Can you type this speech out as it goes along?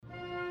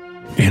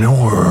In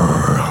a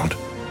world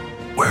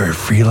where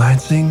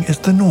freelancing is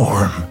the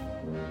norm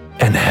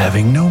and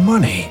having no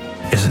money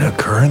is an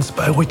occurrence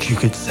by which you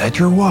could set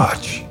your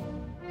watch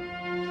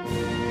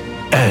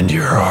and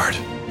your heart,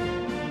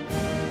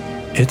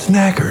 it's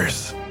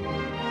Knackers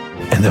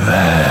and the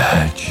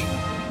Vag.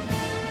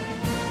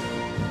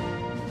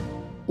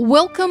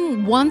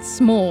 Welcome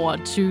once more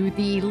to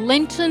the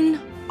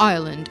Lenten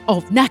island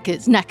of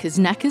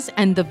Knackers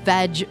and the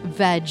Vag,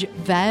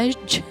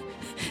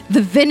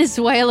 the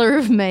Venezuela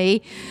of me,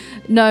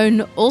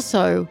 known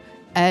also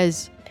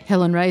as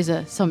Helen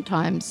Razor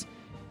sometimes,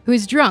 who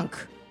is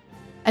drunk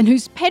and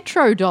whose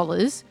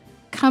petrodollars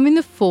come in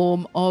the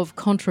form of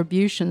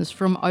contributions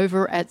from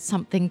over at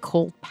something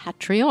called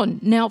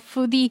Patreon. Now,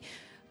 for the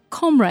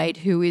comrade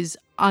who is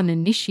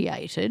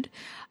uninitiated,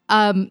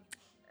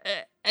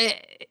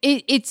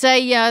 it's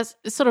a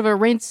sort of a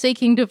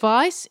rent-seeking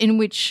device in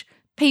which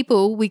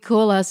people, we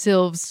call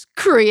ourselves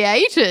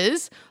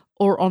creators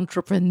or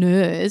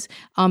entrepreneurs,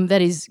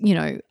 that is,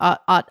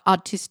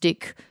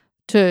 artistic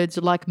turds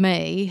like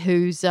me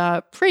whose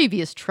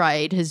previous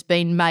trade has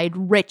been made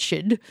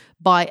wretched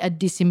by a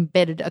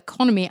disembedded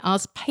economy,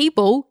 ask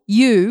people,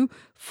 you,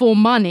 for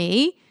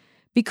money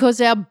because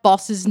our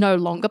bosses no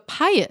longer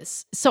pay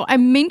us. So I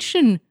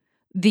mention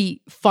the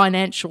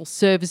financial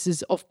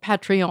services of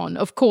Patreon,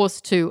 of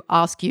course, to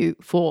ask you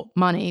for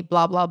money,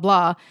 blah, blah,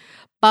 blah,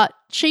 but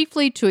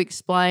chiefly to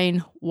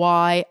explain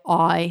why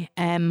I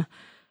am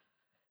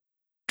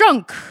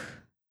drunk.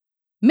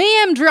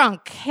 Me am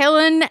drunk.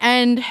 Helen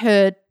and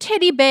her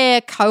teddy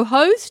bear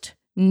co-host,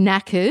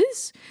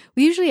 Knackers.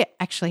 We usually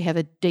actually have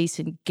a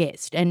decent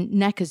guest, and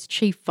Knackers'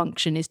 chief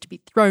function is to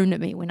be thrown at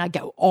me when I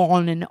go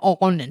on and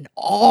on and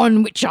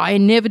on, which I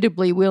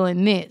inevitably will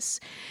in this.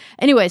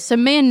 Anyway, so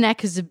me and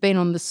Knackers have been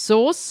on the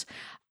sauce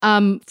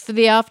for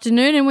the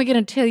afternoon, and we're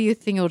going to tell you a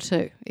thing or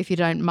two, if you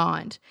don't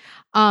mind.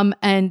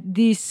 And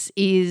this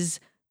is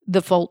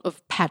the fault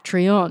of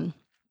Patreon.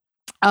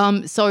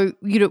 So,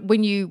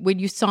 when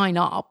you sign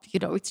up,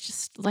 it's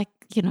just like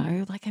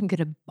I'm going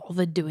to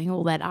bother doing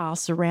all that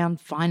ass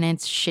around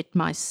finance shit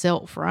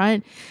myself,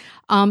 right?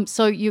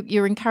 So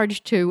you're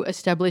encouraged to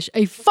establish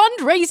a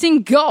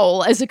fundraising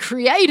goal as a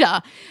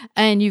creator,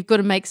 and you've got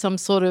to make some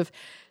sort of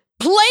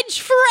pledge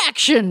for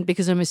action,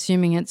 because I'm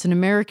assuming it's an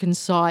American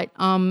site.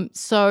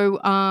 So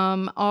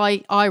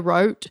I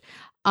wrote,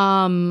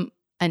 and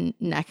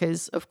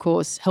Knackers, of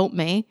course, helped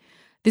me.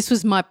 This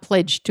was my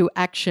pledge to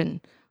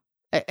action.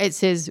 It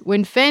says,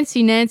 when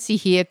Fancy Nancy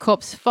here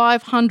cops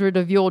 500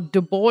 of your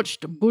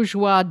debauched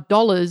bourgeois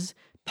dollars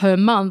per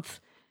month,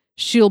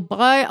 she'll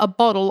buy a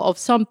bottle of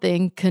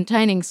something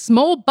containing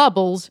small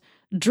bubbles,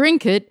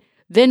 drink it,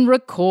 then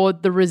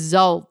record the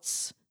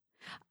results.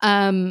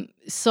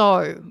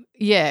 So,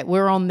 yeah,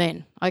 we're on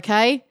then,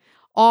 okay?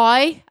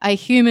 I, a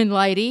human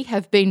lady,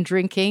 have been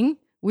drinking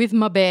with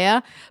my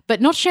bear, but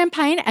not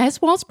champagne,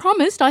 as was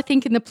promised, I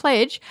think, in the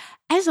pledge,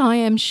 as I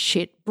am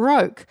shit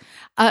broke.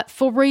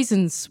 For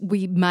reasons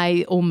we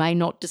may or may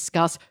not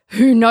discuss.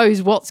 Who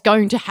knows what's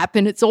going to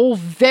happen? It's all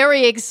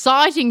very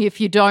exciting, if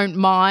you don't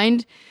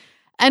mind.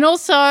 And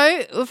also,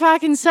 if I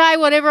can say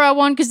whatever I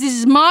want, because this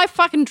is my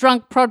fucking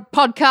drunk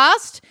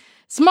podcast,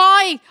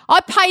 I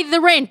pay the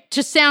rent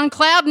to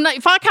SoundCloud, and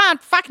if I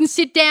can't fucking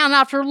sit down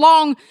after a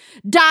long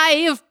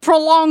day of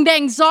prolonged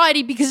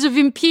anxiety because of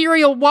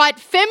imperial white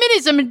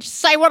feminism and just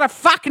say what I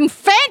fucking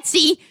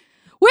fancy,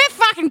 where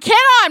fucking can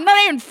I? I'm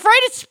not even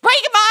free to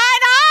speak in my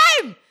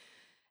own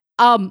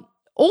home.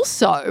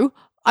 Also,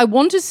 I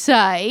want to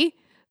say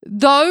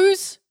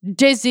those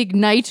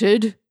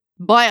designated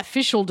by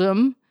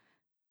officialdom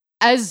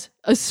as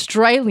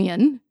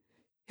Australian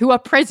who are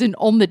present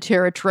on the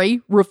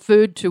territory,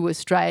 referred to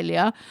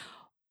Australia,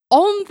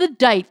 on the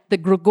date the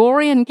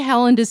Gregorian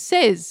calendar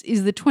says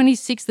is the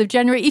 26th of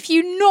January. If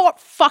you're not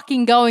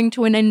fucking going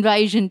to an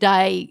Invasion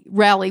Day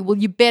rally, well,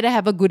 you better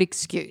have a good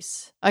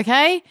excuse,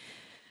 okay?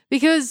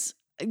 Because,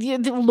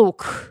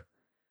 look,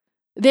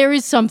 there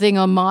is something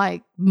on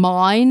my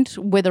mind,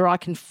 whether I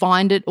can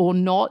find it or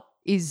not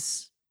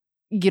is,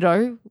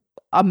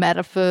 a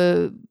matter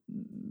for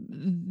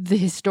the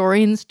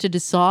historians to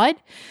decide.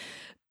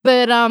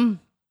 But,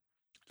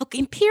 look,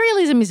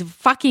 imperialism is a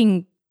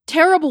fucking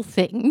terrible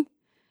thing.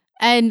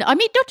 And, I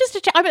mean, not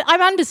just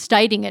I'm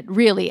understating it,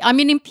 really. I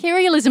mean,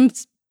 imperialism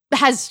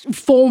has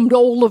formed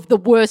all of the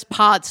worst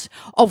parts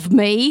of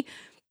me,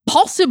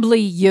 possibly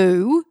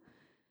you.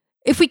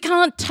 If we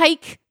can't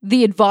take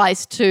the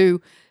advice to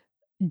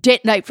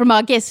detonate from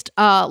our guest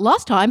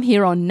last time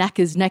here on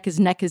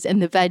Knackers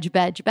and the Vag,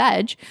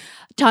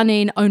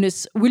 Tarneen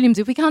Onus Williams,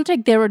 if we can't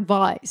take their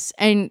advice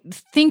and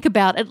think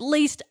about, at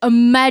least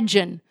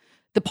imagine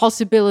the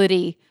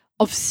possibility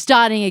of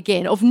starting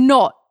again, of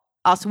not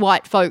us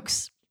white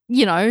folks,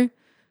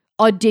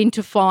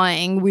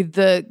 identifying with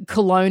the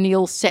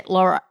colonial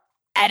settler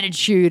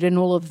attitude and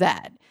all of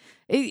that.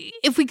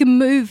 If we can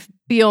move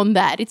beyond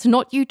that, it's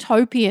not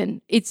utopian.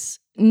 It's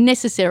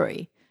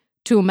necessary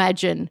to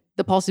imagine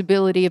the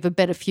possibility of a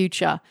better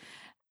future.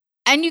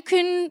 And you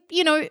can,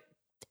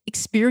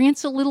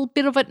 experience a little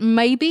bit of it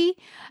maybe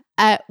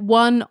at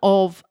one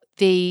of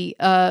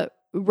the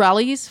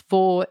rallies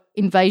for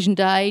Invasion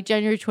Day,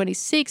 January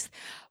 26th.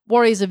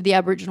 Warriors of the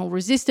Aboriginal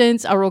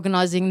Resistance are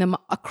organising them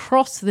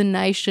across the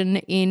nation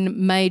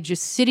in major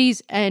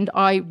cities, and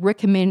I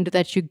recommend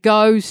that you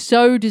go.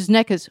 So does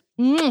Neckers.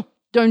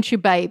 Don't you,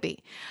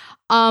 baby?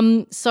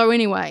 So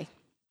anyway,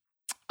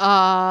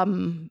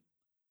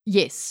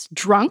 yes,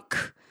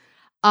 drunk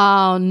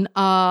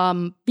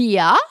on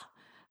beer,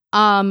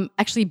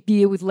 actually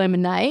beer with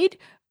lemonade,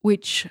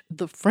 which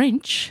the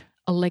French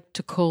elect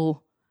to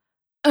call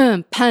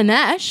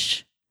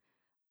panache,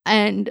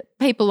 and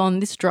people on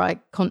this dry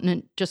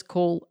continent just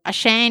call a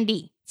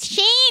shandy.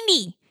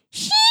 Shandy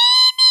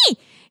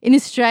in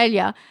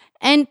Australia.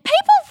 And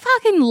people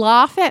fucking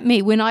laugh at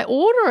me when I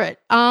order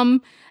it. I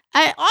mean,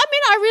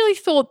 I really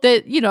thought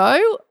that,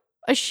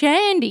 a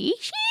shandy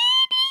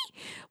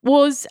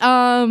was,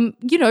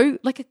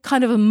 like a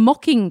kind of a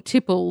mocking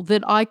tipple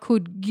that I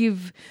could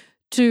give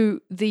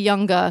to the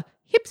younger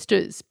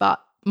hipsters, but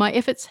my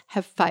efforts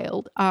have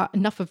failed.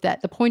 Enough of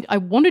that. The point I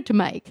wanted to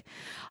make,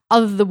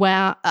 other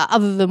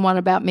than one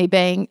about me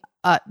being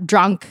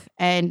drunk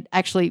and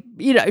actually,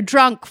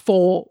 drunk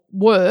for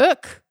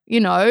work,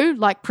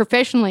 like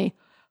professionally,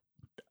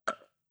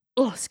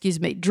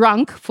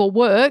 drunk for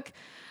work,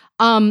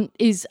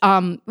 is,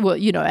 and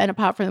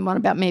apart from the one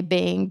about me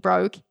being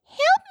broke,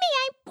 help me,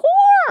 I'm poor,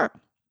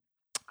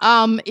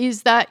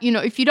 is that,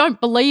 if you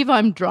don't believe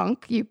I'm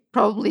drunk, you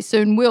probably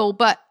soon will,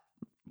 but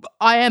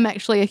I am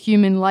actually a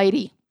human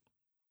lady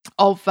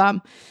of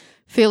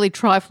fairly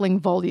trifling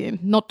volume.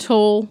 Not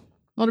tall,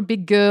 not a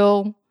big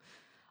girl.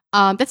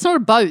 That's not a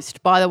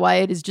boast, by the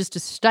way. It is just a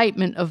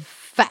statement of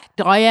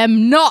fact. I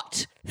am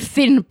not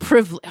thin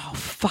privilege. Oh,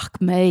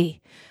 fuck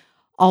me.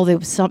 Oh, there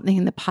was something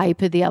in the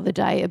paper the other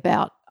day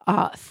about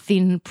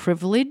thin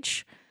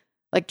privilege.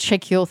 Like,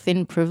 check your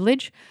thin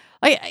privilege.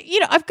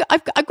 I've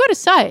got to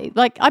say,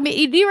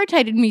 it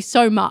irritated me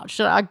so much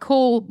that I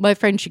called my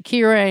friend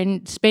Shakira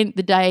and spent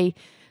the day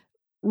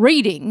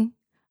reading,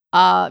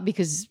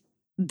 because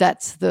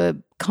that's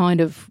the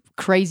kind of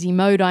crazy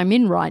mode I'm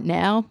in right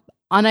now.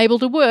 Unable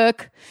to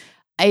work,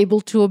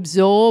 able to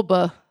absorb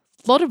a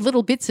lot of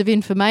little bits of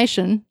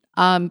information.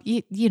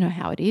 You know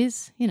how it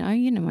is,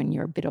 when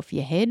you're a bit off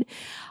your head.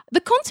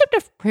 The concept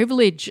of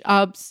privilege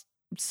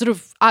sort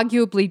of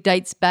arguably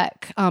dates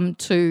back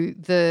to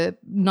the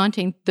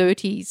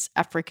 1930s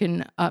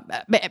African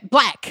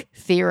black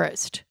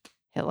theorist,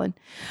 Helen,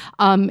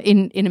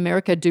 in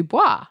America, Du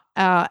Bois,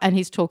 and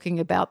he's talking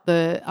about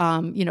the,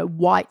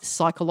 white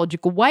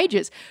psychological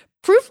wages.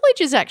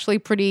 Privilege is actually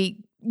pretty,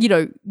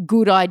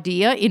 good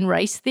idea in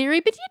race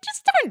theory, but you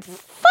just don't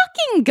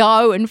fucking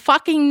go and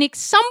fucking nick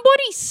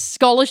somebody's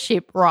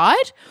scholarship,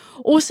 right?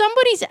 Or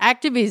somebody's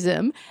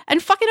activism and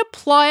fucking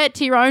apply it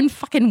to your own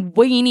fucking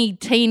weeny,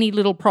 teeny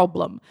little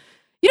problem.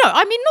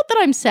 Not that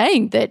I'm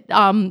saying that,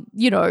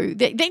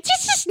 there's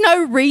just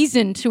no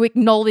reason to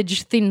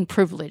acknowledge thin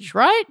privilege,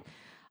 right?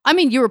 I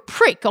mean, you're a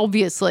prick,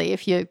 obviously,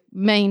 if you're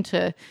mean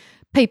to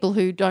people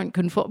who don't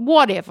conform.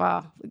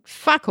 Whatever.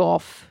 Fuck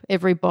off,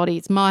 everybody.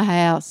 It's my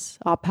house.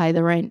 I'll pay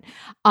the rent.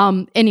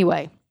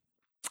 Anyway,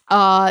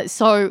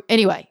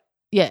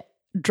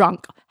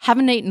 drunk.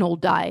 Haven't eaten all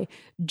day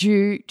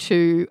due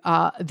to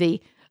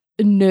the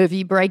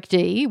nervy break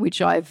D,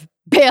 which I've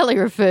barely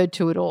referred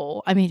to at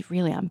all. I mean,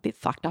 really, I'm a bit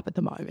fucked up at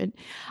the moment.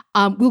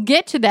 We'll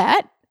get to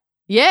that.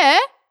 Yeah.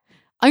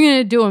 I'm going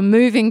to do a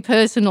moving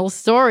personal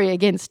story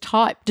against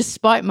type,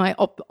 despite my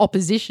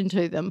opposition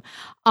to them.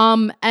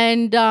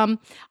 I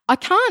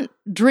can't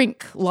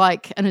drink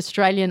like an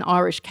Australian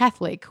Irish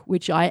Catholic,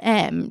 which I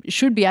am,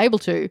 should be able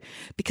to,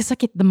 because I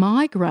get the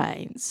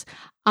migraines.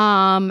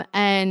 As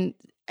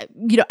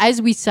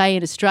we say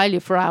in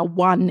Australia, for our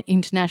one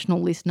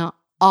international listener,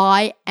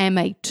 I am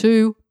a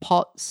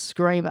two-pot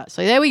screamer.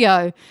 So there we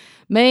go.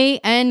 Me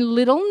and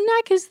little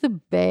Knackers the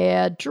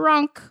bear,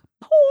 drunk,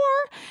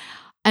 poor,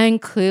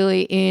 and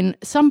clearly in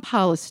some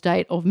parlor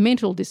state of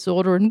mental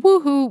disorder, and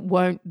woohoo,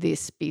 won't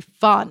this be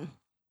fun?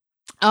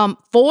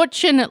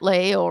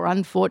 Fortunately or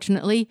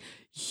unfortunately,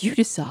 you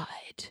decide.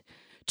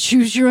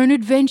 Choose your own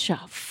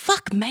adventure.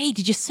 Fuck me,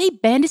 did you see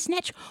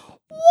Bandersnatch?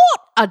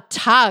 What a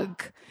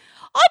tug.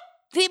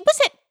 Was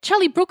that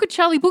Charlie Brooker,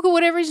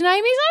 whatever his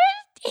name is?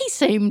 He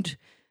seemed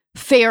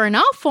fair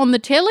enough on the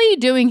telly,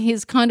 doing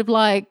his kind of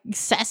like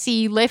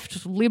sassy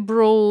left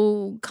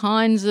liberal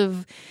kinds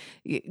of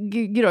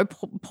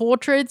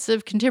portraits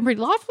of contemporary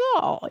life.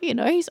 Oh,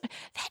 he's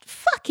that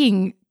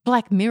fucking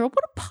Black Mirror.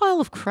 What a pile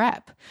of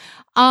crap.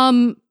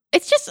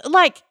 It's just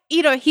like,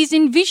 he's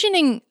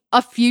envisioning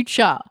a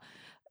future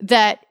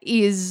that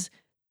is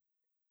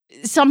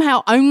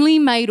somehow only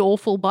made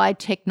awful by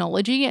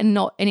technology and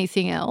not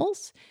anything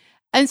else.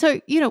 And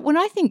so, when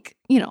I think,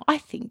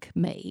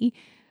 when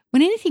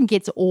anything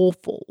gets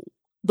awful,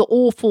 the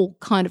awful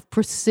kind of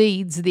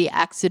precedes the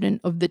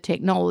accident of the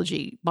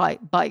technology by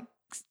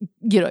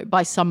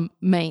some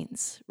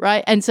means,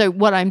 right? And so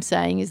what I'm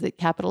saying is that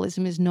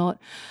capitalism is not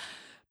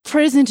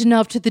present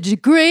enough to the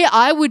degree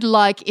I would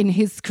like in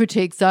his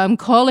critique. So I'm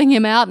calling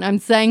him out and I'm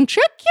saying,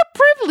 check your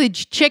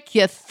privilege, check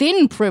your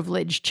thin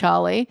privilege,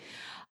 Charlie.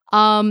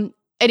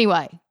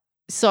 anyway,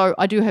 so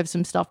I do have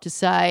some stuff to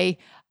say,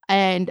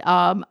 and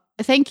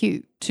thank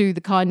you to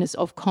the kindness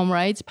of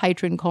comrades,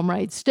 patron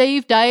comrades,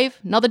 Steve, Dave,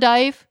 another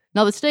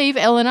Steve,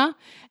 Eleanor,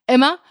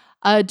 Emma,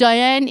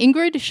 Diane,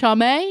 Ingrid,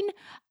 Charmaine,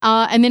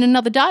 and then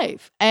another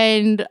Dave.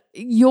 And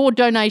your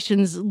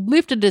donations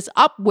lifted us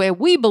up where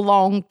we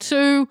belong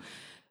to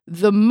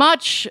the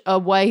much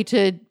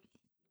awaited,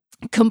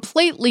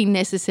 completely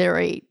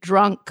necessary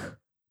drunk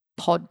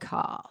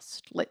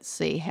podcast. Let's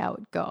see how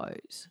it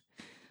goes.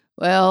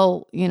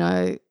 Well,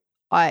 I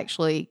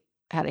actually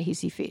had a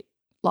hissy fit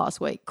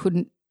last week.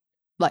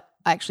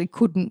 I actually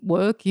couldn't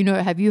work.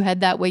 Have you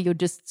had that where you're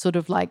just sort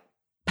of like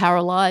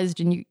paralyzed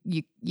and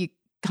you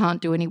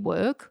can't do any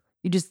work?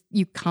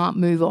 You can't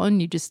move on.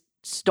 You just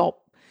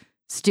stop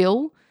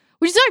still,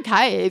 which is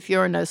okay if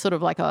you're in a sort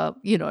of like a,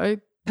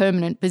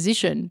 permanent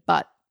position.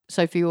 But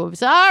so few of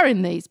us are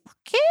in these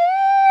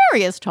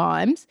precarious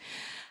times.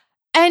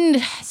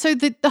 And so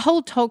the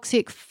whole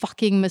toxic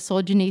fucking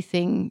misogyny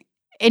thing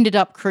ended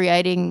up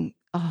creating,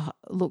 a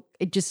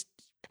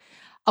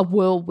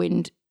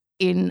whirlwind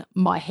in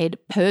my head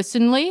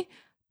personally,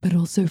 but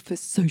also for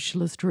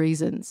socialist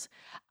reasons.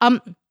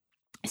 The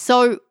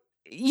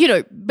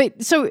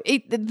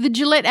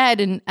Gillette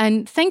ad,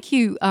 and thank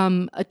you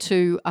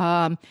to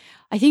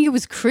I think it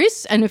was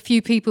Chris and a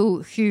few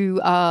people who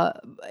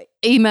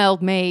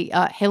emailed me,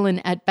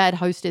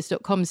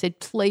 helen@badhostess.com, and said,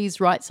 please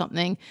write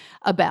something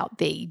about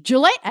the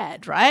Gillette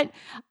ad, right?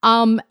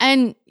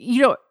 And,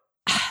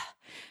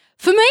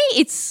 for me,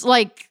 it's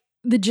like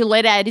the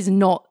Gillette ad is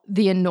not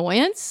the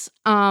annoyance.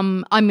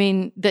 I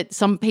mean that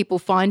some people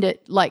find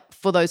it like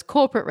for those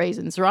corporate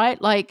reasons, right?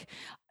 Like,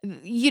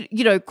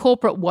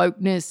 corporate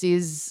wokeness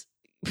is,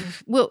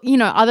 well,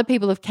 other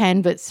people have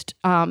canvassed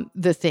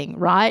the thing,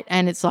 right?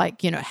 And it's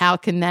like, how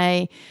can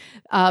they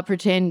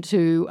pretend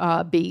to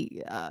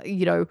be,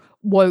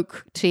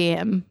 woke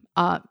TM?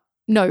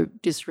 No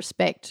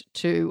disrespect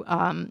to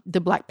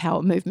the Black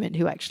Power movement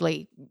who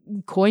actually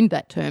coined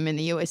that term in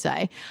the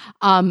USA.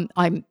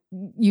 I'm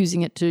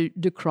using it to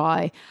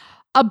decry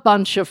a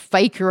bunch of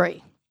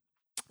fakery.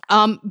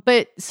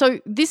 But so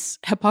this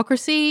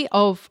hypocrisy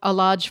of a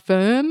large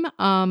firm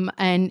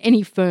and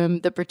any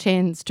firm that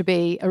pretends to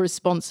be a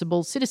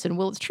responsible citizen,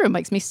 well, it's true, it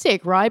makes me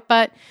sick, right?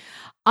 But,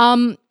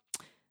 who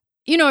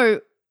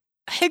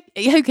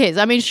cares?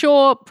 I mean,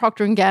 sure,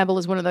 Procter & Gamble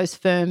is one of those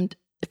firms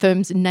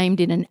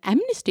named in an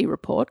Amnesty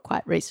report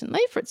quite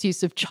recently for its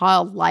use of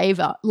child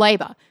labour.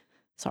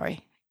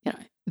 Sorry,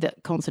 the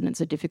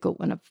consonants are difficult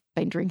when I've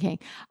been drinking.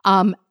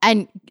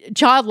 And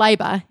child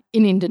labour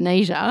in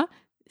Indonesia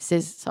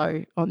says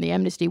so on the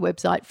Amnesty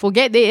website.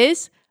 Forget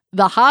this,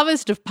 the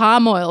harvest of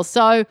palm oil.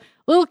 So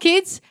little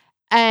kids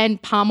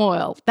and palm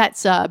oil,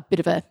 that's a bit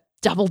of a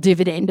double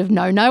dividend of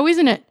no,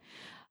 isn't it?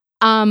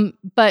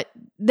 But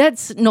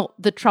that's not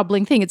the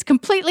troubling thing. It's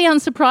completely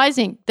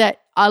unsurprising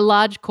that a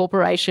large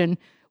corporation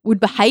would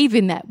behave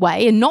in that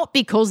way, and not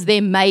because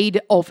they're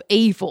made of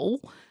evil,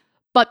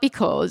 but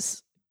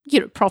because,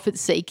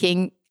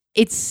 profit-seeking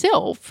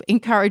itself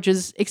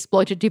encourages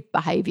exploitative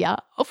behaviour.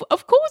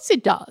 Of course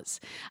it does.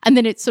 And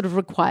then it sort of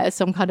requires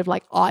some kind of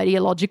like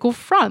ideological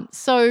front.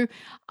 So,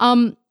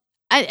 the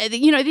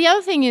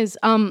other thing is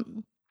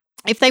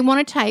if they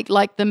want to take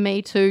like the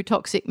Me Too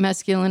toxic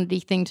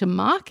masculinity thing to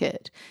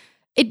market,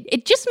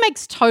 it just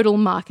makes total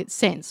market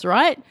sense,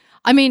 right?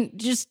 I mean,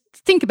 just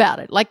think about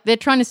it. Like they're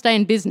trying to stay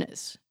in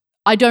business.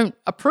 I don't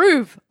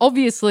approve,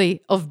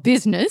 obviously, of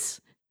business,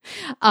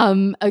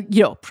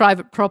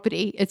 private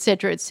property, et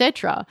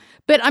cetera,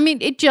 but I mean,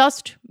 it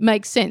just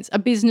makes sense. A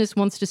business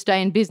wants to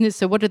stay in business.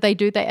 So what do?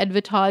 They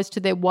advertise to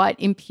their white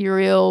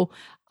imperial,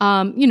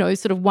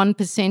 sort of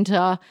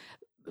 1%er,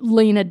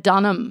 Lena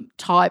Dunham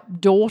type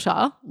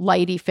daughter,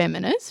 lady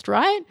feminist,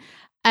 right?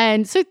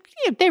 And so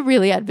they're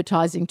really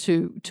advertising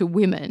to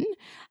women.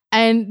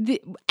 And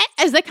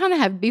as they kind of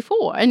have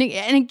before, and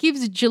it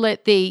gives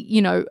Gillette the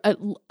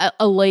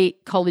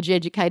elite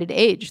college-educated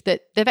edge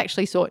that they've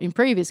actually sought in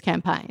previous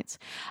campaigns,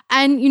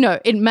 and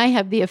it may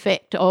have the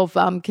effect of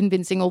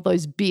convincing all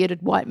those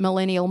bearded white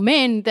millennial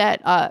men that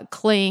a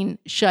clean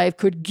shave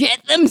could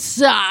get them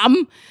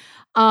some,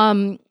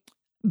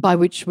 by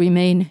which we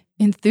mean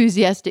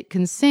enthusiastic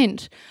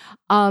consent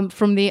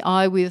from the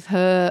I'm with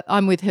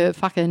her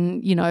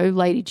fucking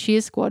lady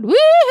cheer squad,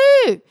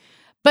 woohoo.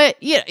 But,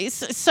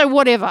 so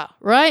whatever,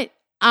 right?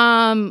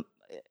 I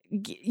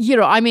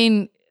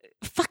mean,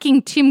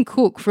 fucking Tim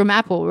Cook from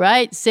Apple,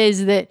 right,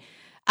 says that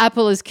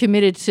Apple is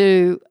committed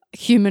to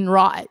human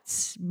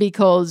rights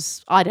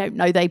because, I don't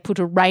know, they put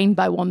a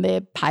rainbow on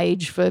their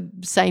page for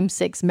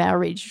same-sex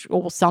marriage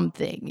or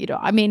something.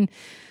 I mean,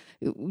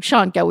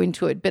 shan't go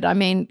into it, but I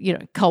mean,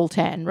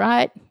 coltan,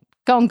 right?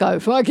 Go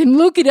fucking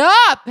look it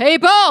up,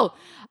 people.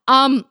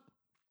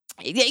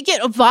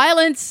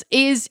 Violence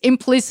is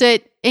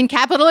implicit in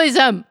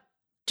capitalism,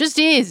 just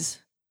is.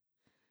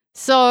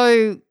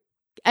 So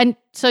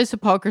is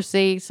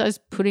hypocrisy, so's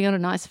putting on a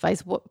nice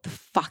face, what the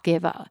fuck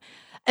ever.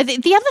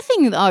 The other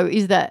thing, though,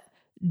 is that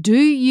do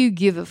you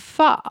give a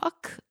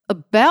fuck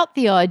about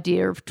the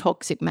idea of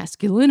toxic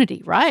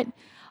masculinity, right?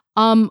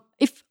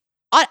 If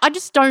I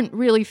just don't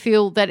really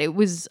feel that it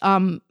was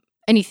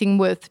anything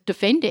worth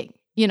defending,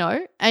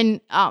 And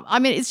I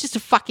mean, it's just a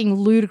fucking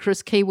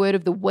ludicrous keyword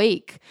of the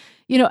week,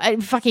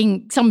 and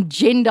fucking some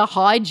gender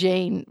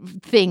hygiene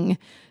thing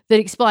that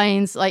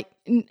explains like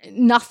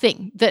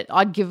nothing that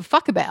I'd give a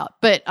fuck about.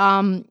 But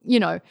look,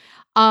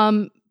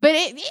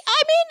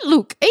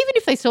 even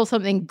if they sell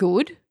something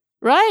good,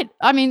 right?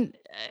 I mean,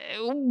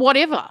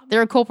 whatever.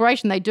 They're a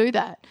corporation, they do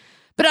that.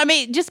 But I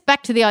mean, just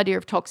back to the idea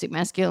of toxic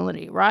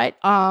masculinity, right?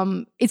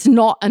 It's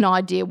not an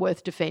idea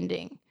worth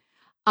defending.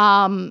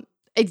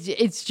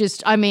 It's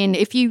just, I mean,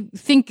 if you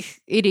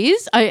think it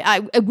is,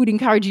 I would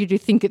encourage you to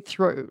think it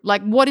through.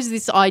 Like, what is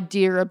this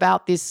idea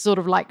about this sort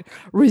of like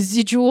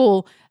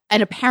residual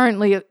and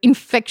apparently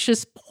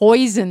infectious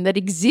poison that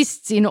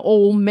exists in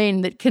all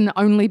men that can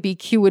only be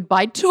cured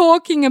by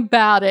talking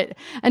about it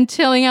and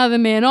telling other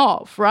men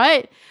off,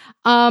 right?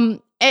 But,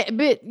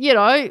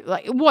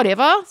 like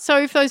whatever.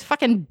 So if those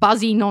fucking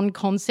buzzy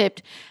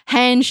non-concept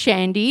hand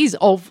shandies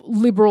of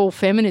liberal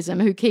feminism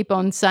who keep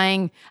on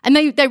saying, and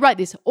they write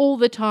this all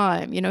the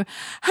time,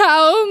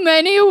 how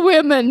many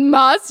women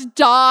must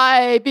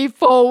die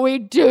before we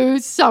do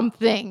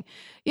something?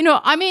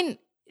 I mean,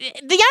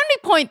 the only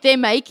point they're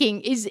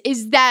making is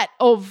that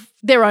of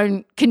their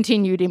own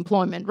continued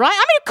employment, right? I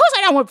mean, of course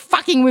I don't want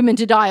fucking women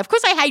to die. Of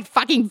course I hate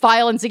fucking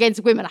violence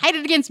against women. I hate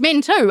it against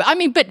men too. I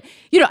mean, but,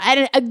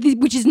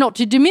 which is not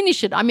to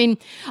diminish it. I mean,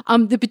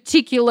 the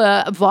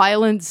particular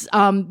violence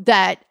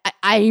that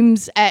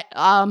aims at,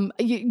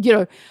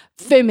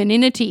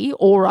 femininity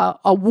or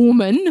a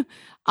woman,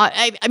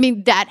 I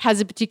mean, that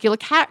has a particular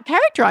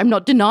character. I'm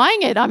not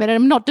denying it. I mean,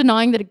 I'm not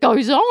denying that it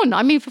goes on.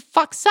 I mean, for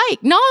fuck's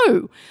sake,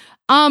 no.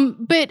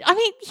 But I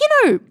mean,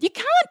 you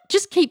can't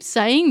just keep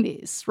saying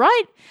this,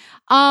 right?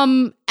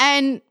 When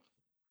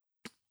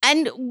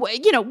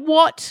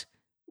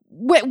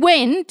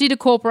did a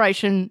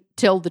corporation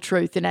tell the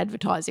truth in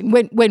advertising?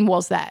 When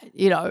was that?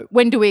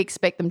 When do we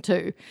expect them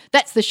to?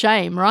 That's the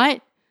shame,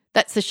 right?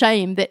 That's the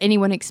shame that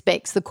anyone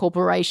expects the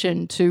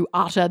corporation to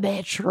utter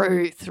their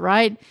truth,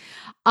 right?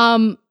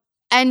 And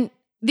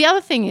the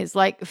other thing is,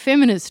 like,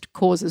 feminist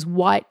causes,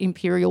 white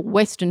imperial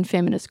Western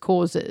feminist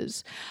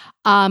causes,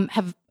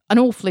 have an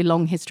awfully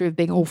long history of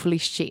being awfully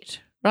shit,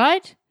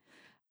 right?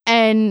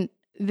 And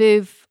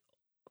they've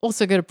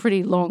also got a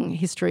pretty long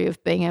history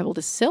of being able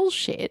to sell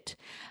shit,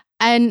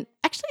 and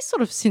actually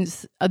sort of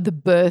since the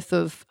birth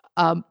of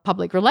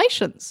public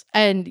relations.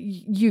 And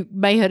you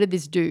may have heard of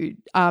this dude,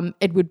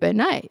 Edward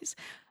Bernays.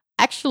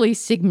 Actually,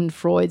 Sigmund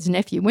Freud's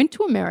nephew went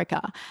to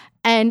America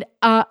and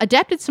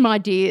adapted some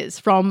ideas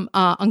from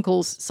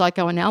Uncle's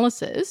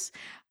psychoanalysis,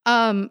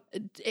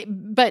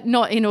 but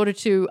not in order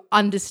to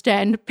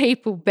understand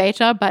people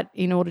better, but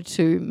in order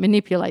to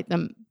manipulate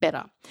them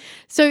better.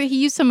 So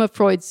he used some of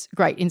Freud's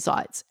great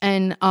insights.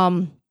 And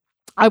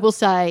I will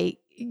say,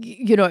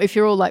 if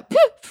you're all like,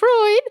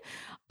 Freud,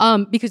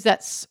 because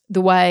that's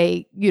the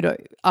way,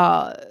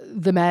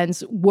 the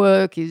man's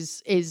work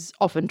is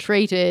often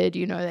treated.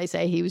 They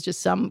say he was just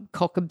some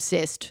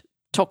cock-obsessed,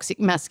 toxic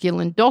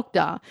masculine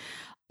doctor.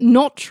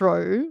 Not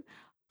true.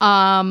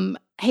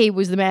 He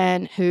was the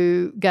man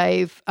who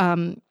gave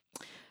the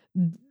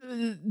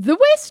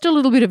West a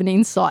little bit of an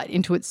insight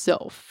into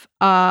itself,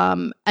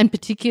 and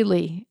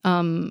particularly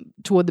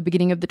toward the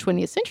beginning of the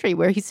 20th century,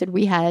 where he said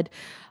we had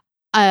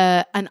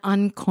an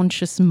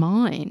unconscious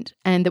mind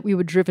and that we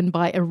were driven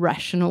by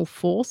irrational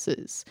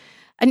forces.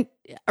 And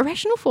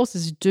irrational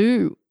forces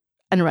and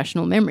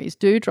irrational memories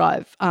do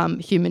drive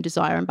human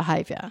desire and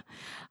behaviour.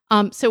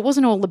 So it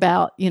wasn't all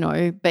about,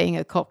 being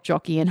a cock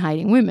jockey and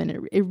hating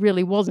women. It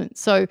really wasn't.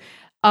 So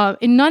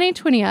in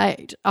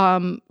 1928,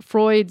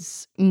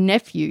 Freud's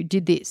nephew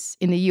did this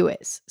in the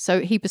US. So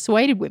he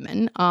persuaded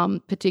women,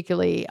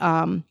 particularly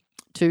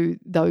to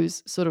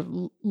those sort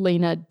of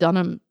Lena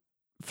Dunham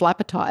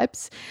flapper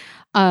types,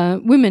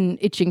 women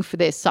itching for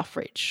their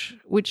suffrage,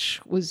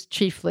 which was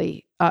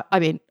chiefly,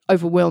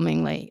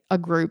 overwhelmingly a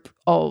group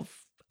of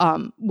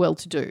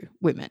well-to-do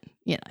women.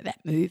 That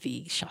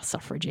movie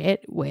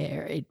Suffragette,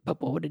 where it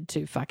purported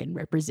to fucking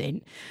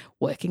represent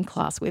working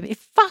class women. It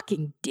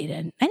fucking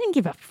didn't. They didn't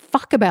give a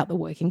fuck about the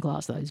working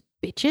class, those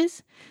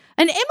bitches.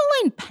 And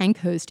Emmeline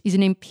Pankhurst is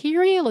an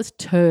imperialist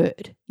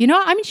turd.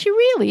 She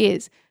really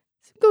is.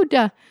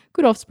 Good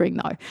offspring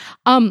though.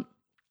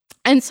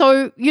 And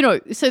so,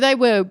 so they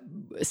were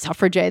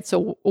suffragettes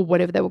or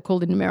whatever they were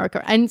called in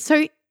America. And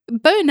so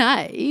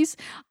Bernays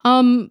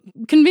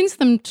convinced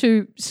them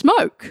to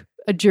smoke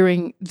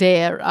during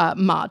their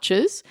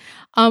marches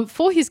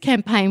for his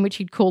campaign, which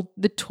he'd called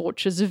the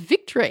Torches of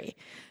Victory.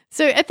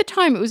 So at the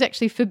time, it was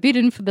actually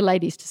forbidden for the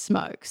ladies to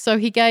smoke. So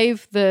he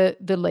gave the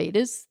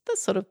leaders, the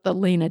sort of the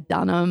Lena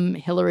Dunham,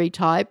 Hillary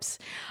types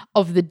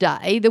of the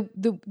day,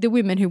 the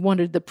women who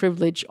wanted the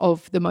privilege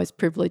of the most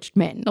privileged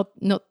men,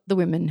 not the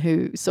women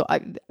who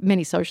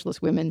many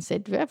socialist women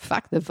said,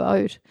 fuck the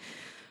vote,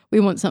 we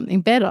want something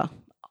better.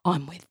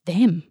 I'm with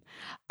them.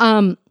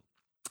 And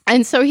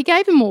so he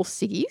gave them all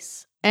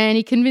ciggies, and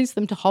he convinced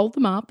them to hold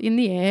them up in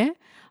the air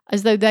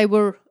as though they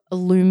were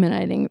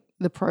illuminating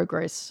the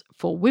progress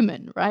for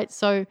women, right?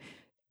 So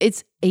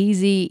it's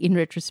easy in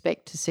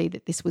retrospect to see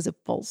that this was a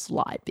false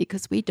light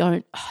because we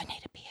don't. Oh, I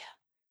need a beer.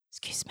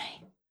 Excuse me.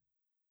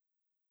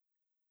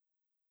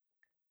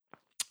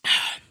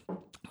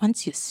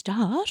 Once you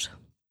start,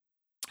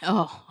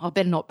 I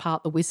better not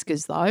part the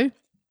whiskers though,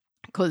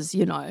 because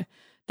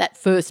that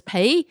first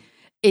pee,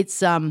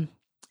 it's you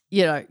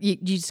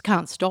just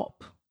can't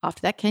stop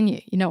after that, can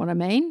you? You know what I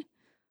mean?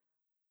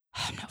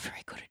 I'm not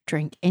very good at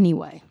drink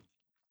anyway.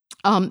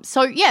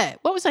 So yeah,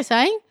 what was I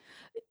saying?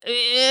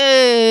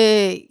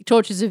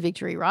 Torches of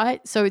victory,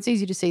 right? So it's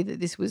easy to see that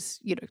this was,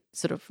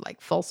 sort of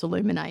like false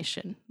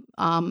illumination.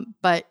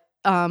 But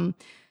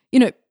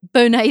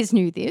Bernays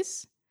knew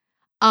this.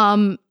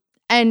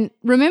 And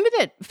remember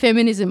that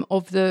feminism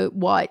of the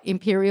white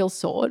imperial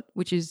sort,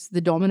 which is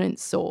the dominant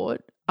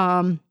sort,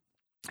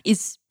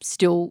 is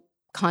still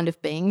kind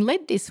of being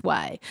led this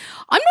way.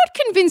 I'm not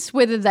convinced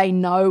whether they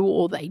know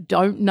or they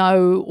don't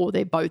know, or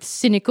they're both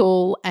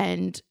cynical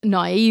and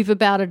naive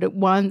about it at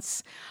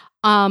once.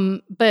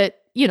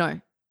 But,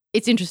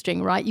 it's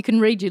interesting, right? You can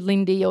read your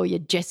Lindy or your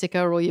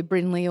Jessica or your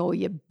Brinley or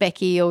your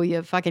Becky or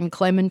your fucking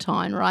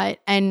Clementine, right?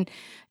 And,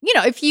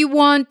 if you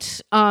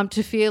want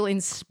to feel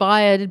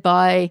inspired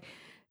by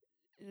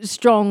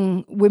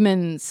strong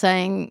women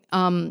saying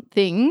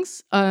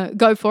things,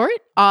 go for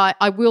it.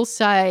 I will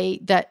say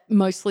that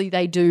mostly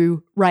they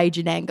do rage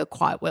and anger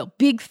quite well.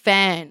 Big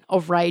fan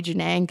of rage and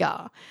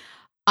anger.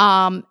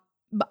 But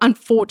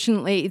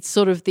unfortunately, it's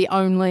sort of the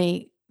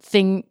only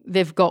thing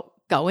they've got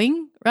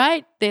going,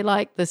 right? They're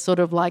like the sort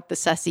of like the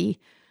sassy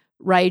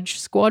rage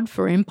squad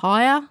for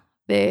Empire.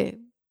 They're,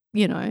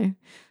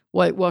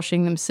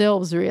 whitewashing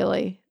themselves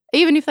really,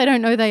 even if they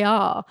don't know they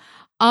are.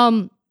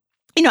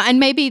 And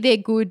maybe they're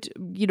good,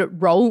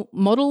 role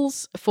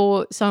models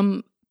for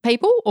some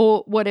people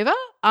or whatever.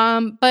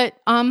 But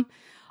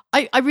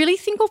I really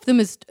think of them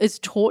as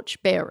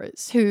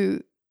torchbearers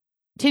who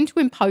tend to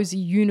impose a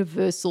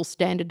universal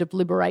standard of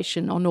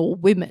liberation on all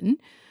women,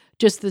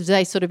 just as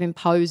they sort of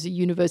impose a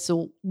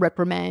universal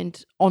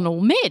reprimand on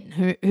all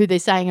men who they're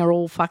saying are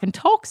all fucking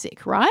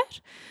toxic,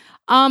 right?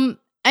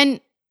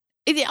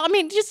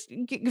 Just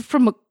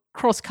from a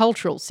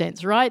cross-cultural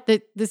sense, right?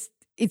 That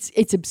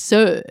it's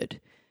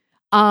absurd.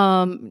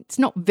 It's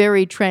not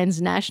very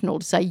transnational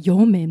to say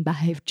your men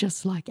behave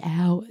just like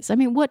ours. I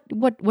mean,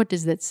 what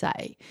does that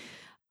say?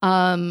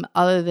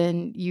 Other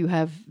than you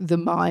have the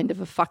mind of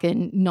a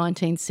fucking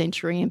 19th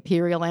century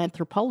imperial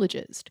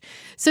anthropologist.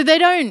 So they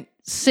don't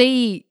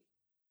see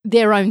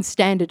their own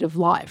standard of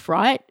life,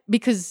 right?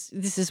 Because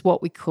this is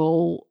what we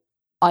call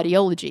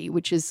ideology,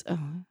 which is, how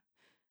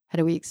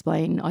do we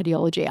explain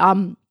ideology?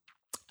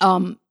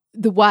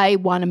 The way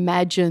one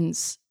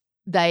imagines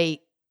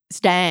they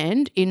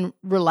stand in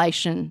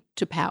relation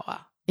to power,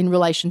 in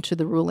relation to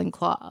the ruling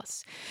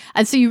class.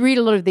 And so you read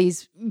a lot of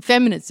these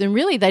feminists and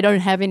really they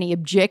don't have any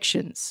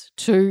objections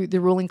to the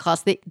ruling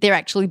class. They're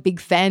actually big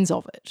fans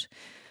of it.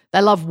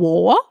 They love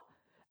war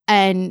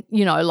and,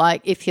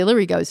 like if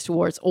Hillary goes to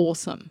war, it's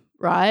awesome,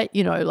 right?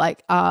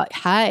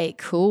 Hey,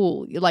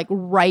 cool. Like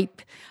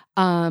rape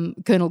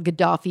Colonel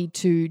Gaddafi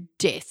to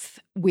death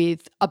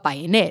with a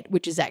bayonet,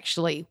 which is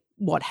actually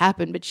what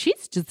happened, but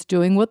she's just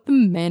doing what the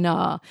men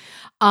are.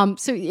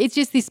 So it's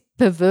just this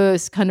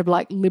perverse kind of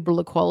like liberal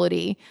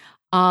equality.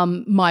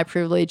 My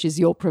privilege is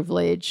your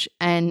privilege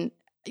and,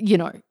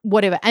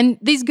 whatever. And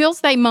these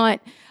girls, they might,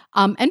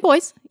 and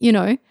boys,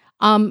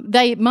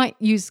 they might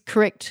use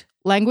correct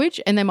language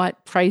and they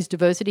might praise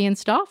diversity and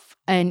stuff.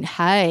 And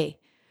hey,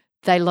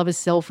 they love a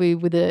selfie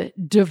with a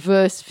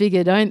diverse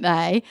figure, don't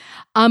they?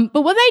 But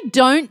what they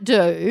don't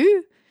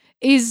do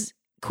is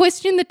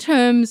question the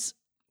terms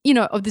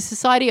of the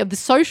society, of the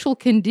social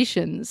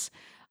conditions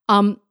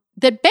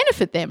that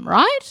benefit them,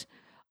 right?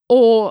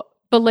 Or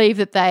believe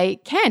that they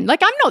can.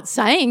 Like, I'm not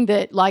saying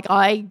that, like,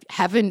 I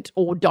haven't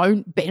or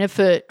don't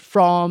benefit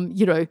from,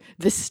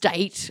 the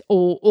state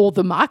or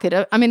the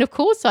market. I mean, of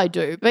course I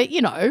do. But,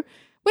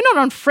 we're not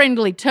on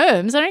friendly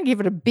terms. I don't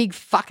give it a big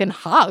fucking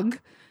hug.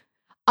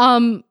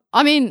 So,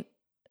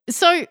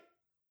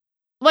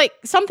 like,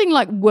 something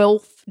like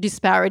wealth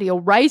disparity or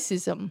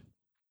racism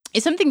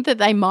is something that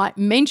they might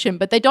mention,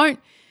 but they don't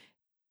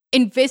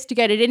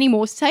investigate it any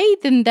more, say,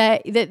 than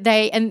that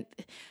they, and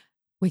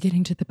we're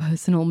getting to the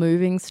personal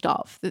moving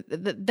stuff,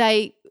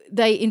 that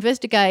they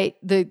investigate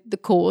the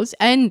cause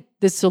and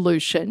the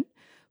solution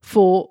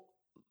for,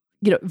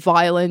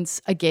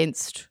 violence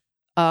against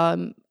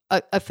a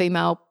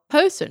female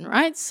person,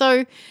 right?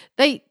 So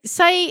they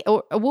say,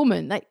 or a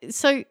woman,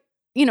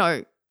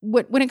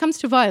 when it comes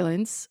to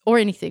violence or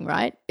anything,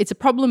 right, it's a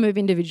problem of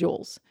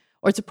individuals.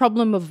 Or it's a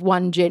problem of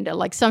one gender,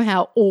 like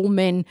somehow all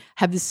men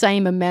have the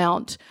same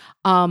amount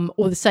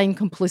or the same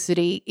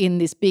complicity in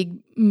this big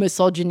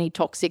misogyny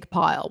toxic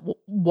pile,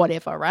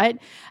 whatever, right?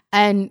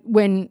 And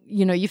when,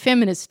 your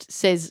feminist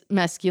says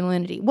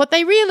masculinity, what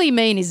they really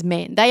mean is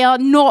men. They are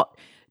not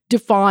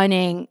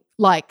defining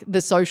like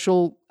the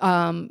social,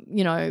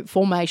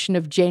 formation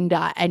of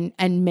gender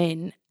and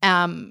men.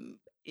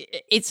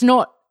 It's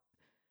not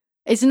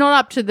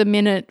up to the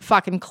minute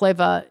fucking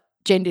clever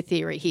gender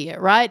theory here,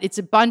 right? It's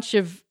a bunch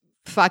of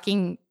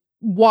fucking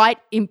white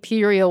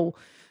imperial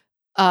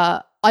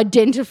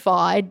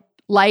identified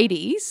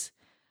ladies.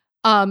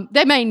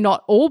 They may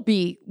not all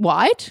be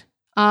white.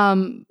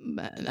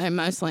 They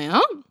mostly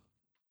are.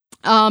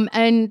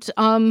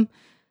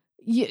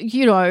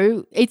 You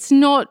know, it's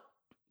not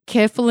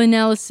careful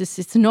analysis.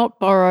 It's not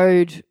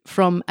borrowed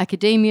from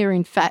academia.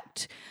 In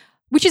fact,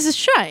 which is a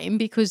shame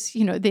because,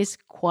 you know, there's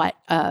quite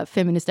a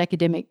feminist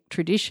academic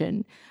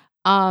tradition.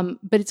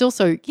 But it's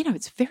also, you know,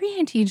 it's very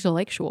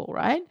anti-intellectual,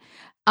 right?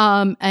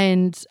 You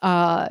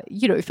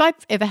know, if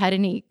I've ever had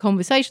any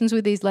conversations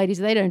with these ladies,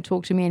 they don't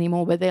talk to me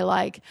anymore, but they're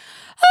like,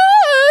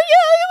 oh,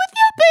 yeah, with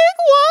your big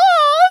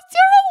words,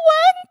 you're a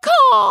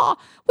wanker,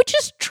 which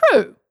is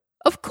true,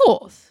 of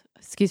course.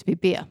 Excuse me,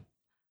 beer.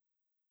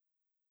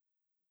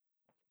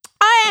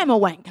 I am a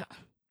wanker.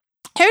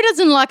 Who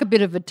doesn't like a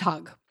bit of a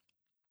tug?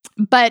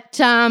 But,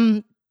 you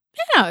know,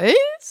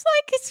 it's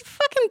like it's a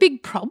fucking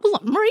big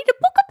problem. Read a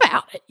book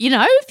about it, you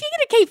know? If you're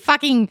going to keep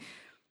fucking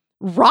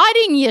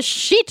writing your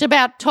shit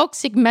about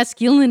toxic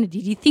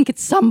masculinity, do you think at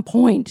some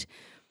point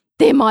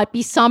there might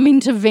be some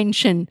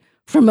intervention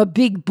from a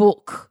big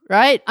book,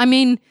 right? I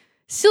mean,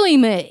 silly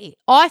me.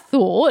 I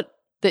thought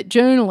that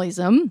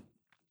journalism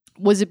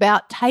was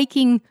about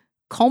taking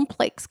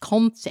complex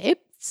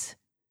concepts,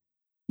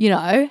 you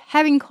know,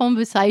 having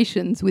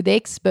conversations with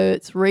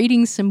experts,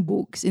 reading some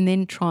books, and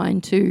then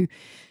trying to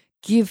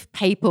give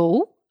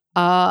people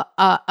a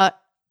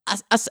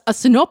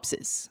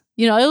synopsis,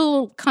 you know, a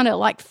little kind of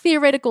like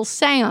theoretical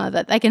sanger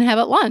that they can have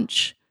at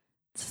lunch.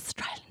 It's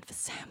Australian for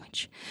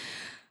sandwich.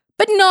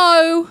 But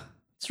no,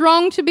 it's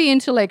wrong to be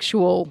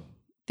intellectual.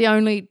 The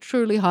only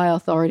truly high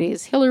authority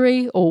is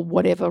Hillary or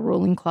whatever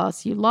ruling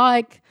class you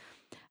like.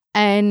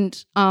 And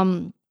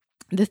the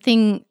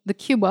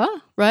cure,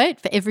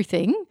 right, for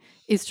everything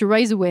is to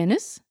raise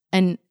awareness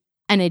and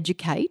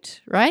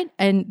educate, right?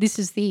 And this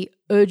is the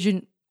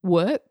urgent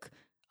work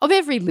of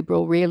every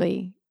liberal,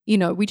 really. You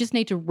know, we just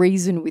need to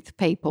reason with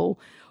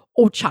people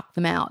or chuck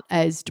them out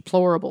as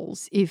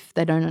deplorables if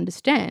they don't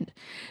understand.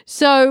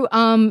 So,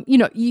 you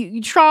know,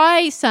 you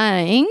try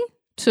saying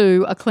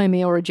to a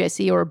Clemmy or a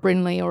Jessie or a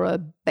Brinley or a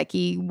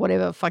Becky,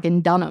 whatever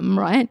fucking Dunham,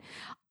 right?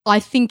 I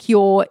think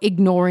you're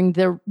ignoring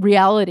the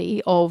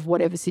reality of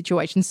whatever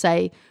situation.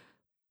 Say,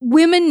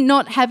 women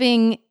not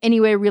having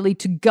anywhere really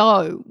to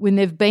go when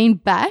they've been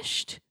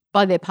bashed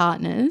by their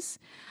partners.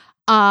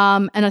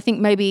 And I think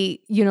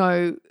maybe, you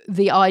know,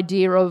 the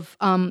idea of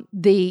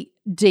the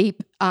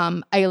deep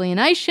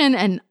alienation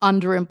and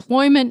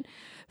underemployment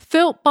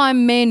felt by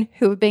men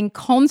who have been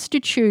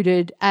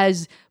constituted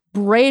as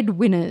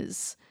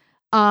breadwinners,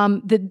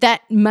 that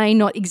may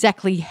not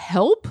exactly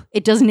help.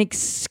 It doesn't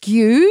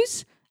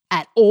excuse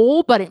at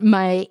all, but it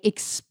may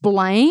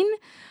explain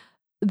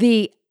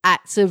the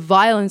acts of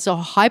violence or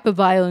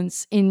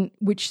hyperviolence in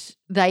which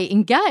they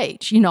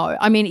engage. You know,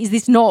 I mean, is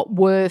this not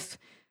worth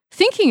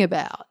thinking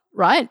about,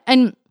 right?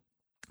 And,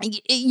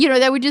 you know,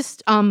 they would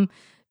just,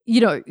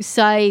 you know,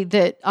 say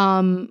that,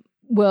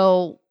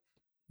 well,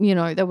 you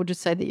know, they would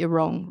just say that you're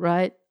wrong,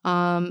 right?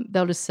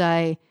 They'll just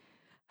say,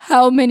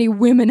 how many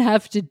women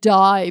have to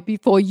die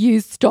before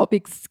you stop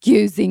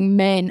excusing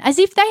men? As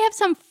if they have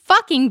some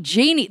fucking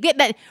genius,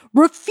 that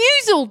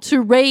refusal to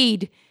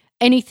read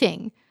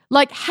anything,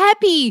 like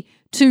happy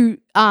to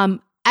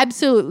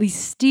absolutely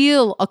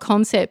steal a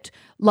concept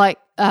like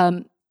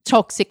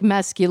toxic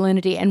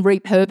masculinity and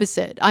repurpose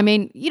it. I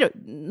mean, you know,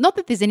 not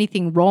that there's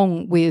anything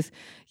wrong with,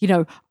 you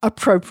know,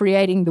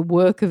 appropriating the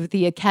work of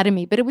the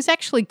academy, but it was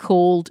actually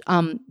called,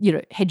 you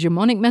know,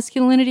 hegemonic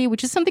masculinity,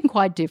 which is something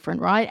quite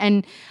different, right?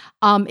 And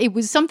it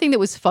was something that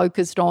was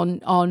focused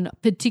on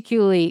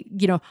particularly,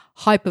 you know,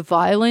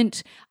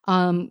 hyper-violent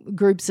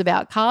groups of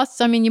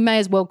outcasts. I mean, you may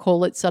as well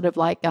call it sort of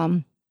like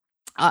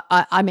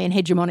I mean,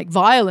 hegemonic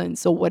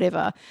violence or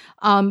whatever.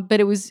 But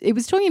it was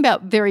talking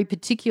about very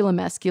particular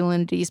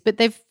masculinities, but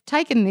they've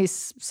taken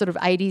this sort of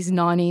 80s,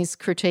 90s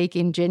critique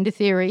in gender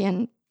theory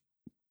and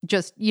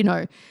just, you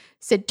know,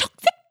 said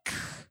toxic,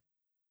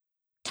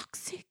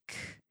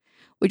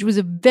 which was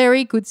a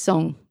very good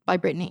song by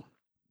Britney.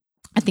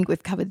 I think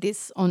we've covered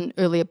this on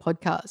earlier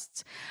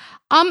podcasts.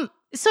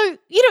 So,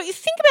 you know, you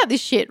think about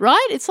this shit,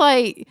 right? It's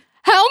like,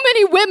 how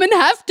many women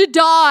have to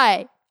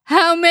die?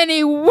 How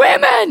many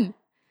women?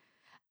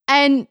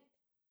 And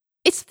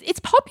it's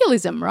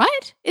populism,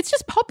 right? It's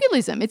just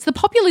populism. It's the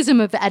populism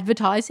of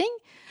advertising,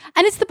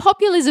 and it's the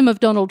populism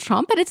of Donald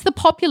Trump, and it's the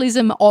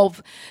populism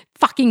of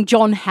fucking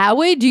John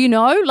Howard, you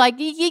know? Like,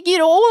 you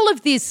know, all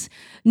of this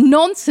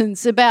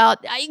nonsense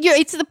about, you know,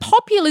 it's the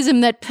populism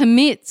that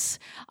permits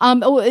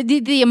or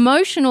the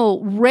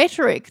emotional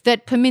rhetoric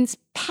that permits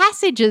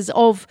passages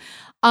of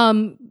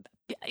law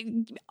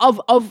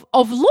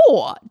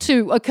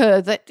to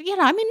occur that, you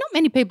know, I mean, not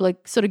many people are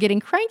sort of getting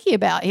cranky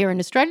about here in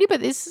Australia,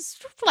 but this is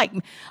like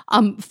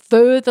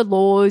further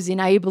laws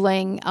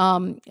enabling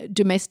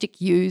domestic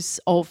use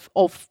of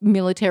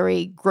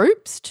military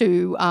groups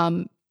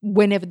to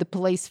whenever the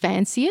police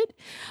fancy it,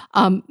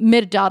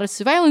 metadata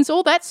surveillance,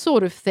 all that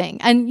sort of thing.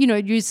 And, you know,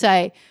 you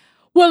say,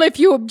 well, if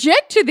you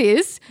object to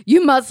this,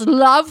 you must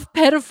love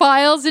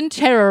pedophiles and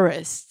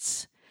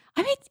terrorists.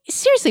 I mean,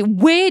 seriously,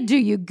 where do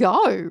you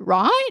go,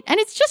 right? And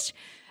it's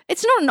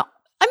not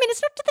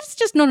that it's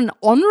just not an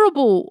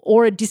honourable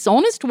or a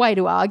dishonest way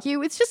to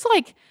argue. It's just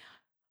like,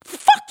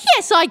 fuck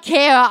yes, I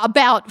care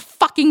about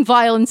fucking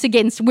violence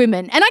against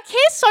women. And I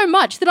care so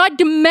much that I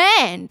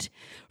demand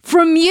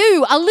from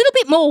you a little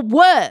bit more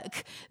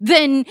work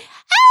than, if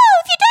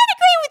you don't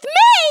agree with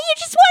me, you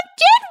just want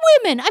dead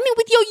women. I mean,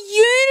 with your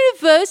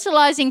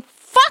universalising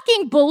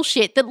fucking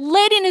bullshit that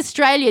led in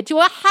Australia to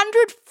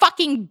 100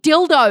 fucking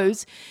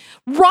dildos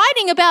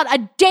writing about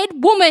a dead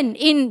woman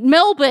in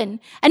Melbourne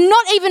and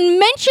not even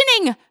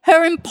mentioning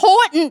her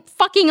important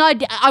fucking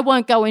idea. I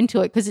won't go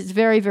into it because it's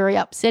very, very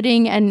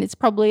upsetting, and it's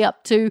probably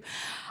up to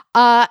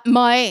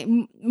my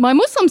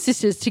Muslim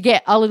sisters to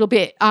get a little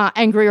bit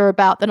angrier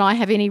about than I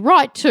have any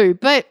right to.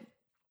 But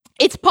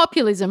it's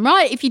populism,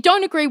 right? If you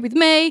don't agree with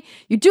me,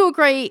 you do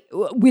agree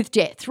with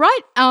death,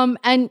 right?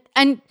 And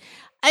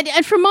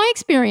from my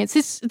experience,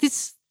 this is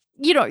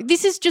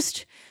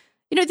just,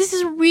 this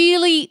is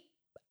really,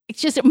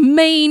 it's just a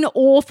mean,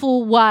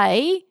 awful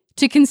way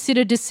to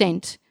consider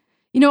dissent.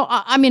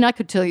 I mean, I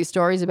could tell you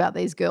stories about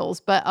these girls,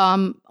 but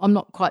I'm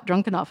not quite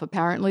drunk enough,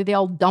 apparently. The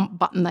old dump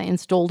button they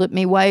installed at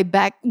me way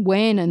back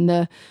when, and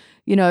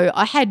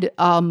I had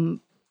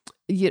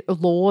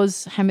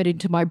laws hammered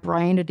into my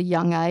brain at a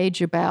young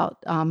age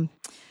about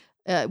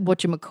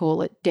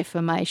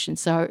defamation.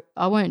 So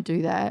I won't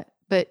do that.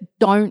 But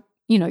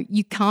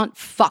you can't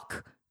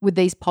fuck with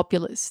these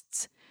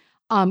populists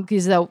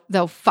because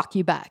they'll fuck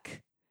you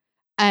back.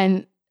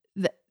 And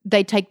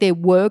they take their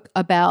work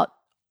about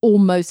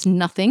almost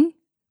nothing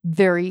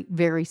very,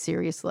 very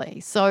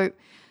seriously. So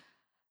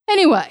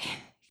anyway,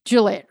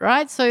 Gillette,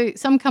 right? So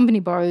some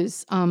company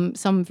borrows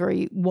some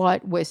very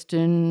white,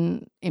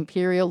 Western,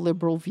 imperial,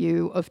 liberal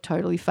view of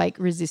totally fake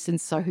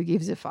resistance, so who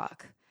gives a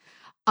fuck?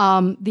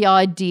 The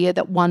idea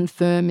that one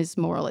firm is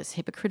more or less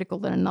hypocritical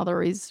than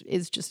another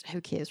is just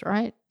who cares,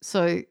 right?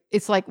 So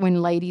it's like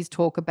when ladies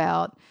talk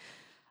about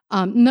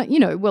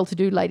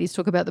well-to-do ladies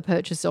talk about the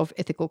purchase of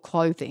ethical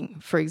clothing,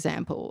 for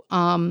example.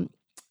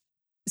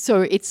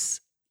 So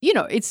it's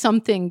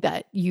something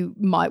that you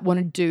might want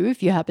to do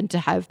if you happen to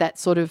have that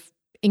sort of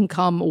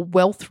income or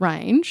wealth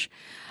range.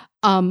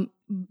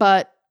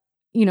 But,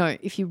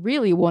 if you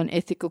really want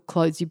ethical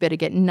clothes, you better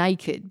get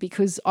naked,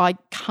 because I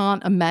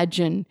can't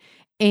imagine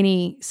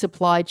any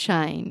supply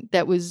chain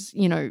that was,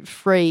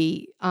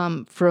 free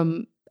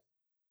from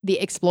the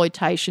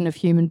exploitation of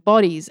human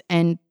bodies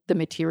and the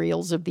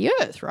materials of the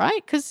earth,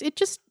 right? Because it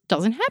just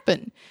doesn't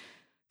happen.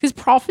 Because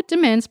profit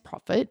demands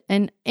profit,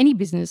 and any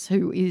business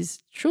who is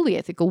truly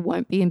ethical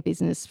won't be in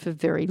business for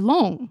very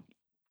long,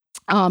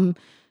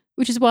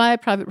 which is why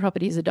private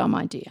property is a dumb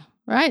idea,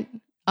 right?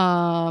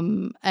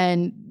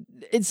 And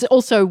it's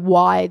also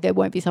why there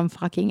won't be some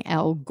fucking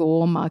Al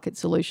Gore market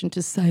solution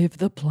to save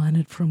the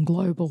planet from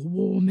global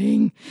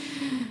warming.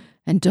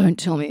 And don't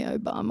tell me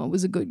Obama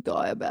was a good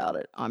guy about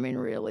it. I mean,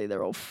 really,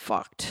 they're all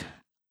fucked.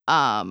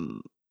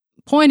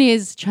 Point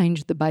is,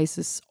 change the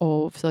basis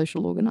of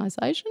social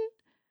organisation.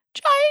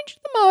 Change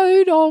the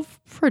mode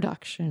of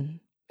production.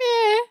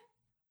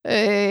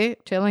 Yeah.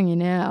 Telling you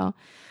now.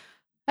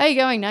 How you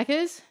going,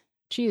 knackers?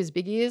 Cheers,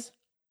 big ears.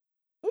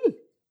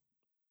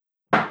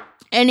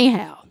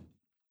 Anyhow,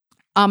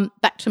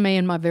 back to me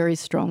and my very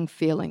strong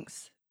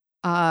feelings.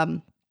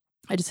 I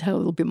just had a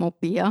little bit more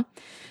beer.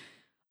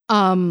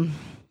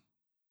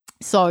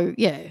 So,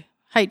 yeah,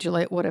 hate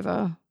Gillette,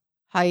 whatever.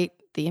 Hate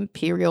the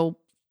imperial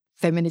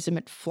feminism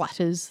it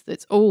flatters.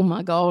 That's, oh,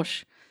 my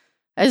gosh.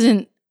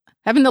 Haven't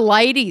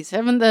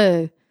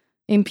the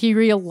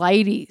imperial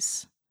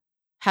ladies,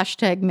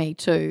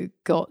 #MeToo,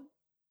 got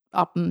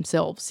up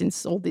themselves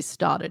since all this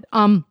started.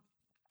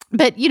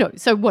 But,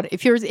 so what?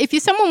 If you're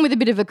someone with a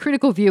bit of a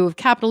critical view of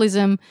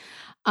capitalism,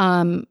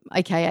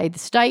 aka the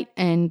state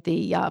and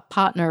the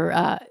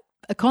partner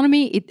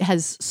economy, it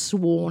has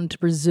sworn to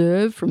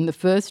preserve from the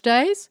first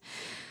days.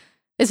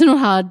 It's not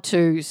hard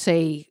to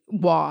see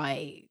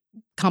why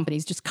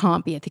companies just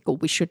can't be ethical.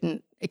 We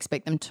shouldn't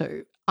expect them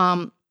to.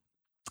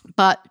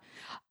 But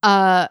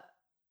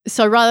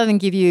so rather than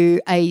give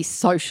you a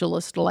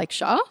socialist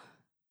lecture,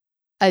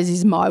 as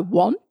is my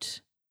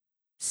want,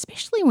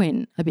 especially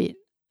when a bit,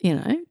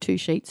 two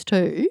sheets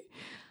too,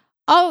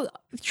 I'll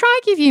try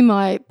and give you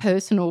my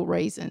personal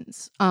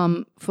reasons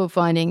for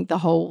finding the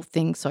whole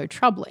thing so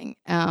troubling.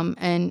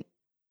 And,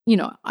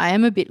 I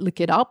am a bit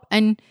liquored up,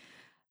 and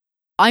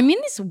I'm in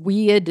this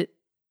weird,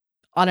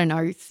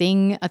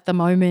 thing at the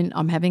moment.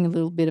 I'm having a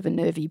little bit of a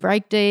nervy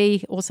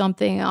breakdown or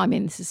something. I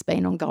mean, this has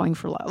been ongoing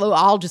for a while.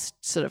 I'll just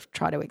sort of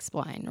try to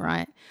explain,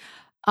 right?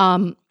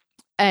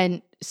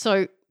 And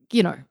so,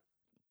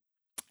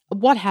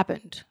 what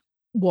happened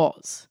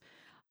was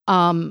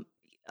a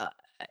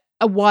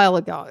while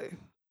ago.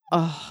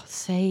 Oh,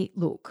 see,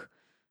 look,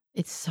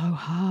 it's so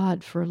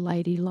hard for a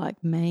lady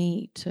like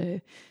me to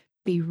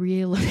be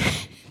real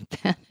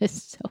about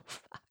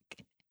herself.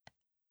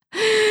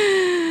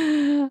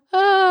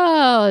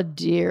 Oh,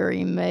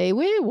 dearie me.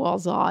 Where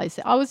was I?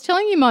 I was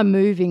telling you my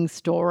moving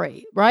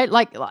story, right?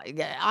 Like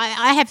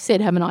I have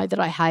said, haven't I, that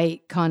I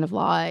hate kind of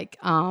like,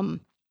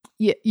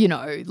 you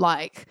know,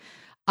 like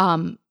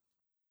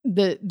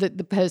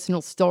the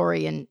personal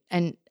story and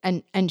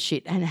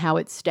shit, and how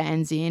it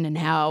stands in, and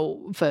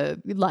how for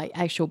like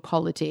actual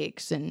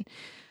politics and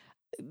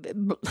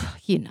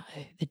you know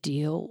the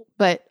deal.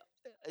 But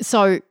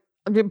so,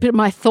 but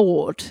my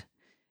thought,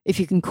 if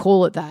you can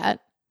call it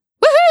that,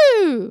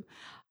 woohoo,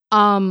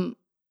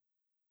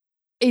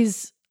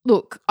 is,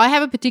 look, I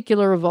have a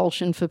particular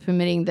revulsion for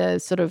permitting the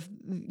sort of,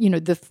 you know,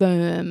 the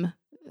firm,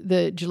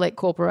 the Gillette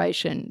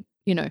Corporation,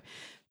 you know,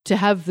 to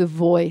have the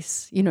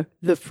voice, you know,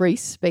 the free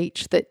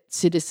speech that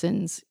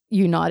Citizens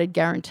United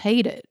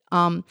guaranteed it,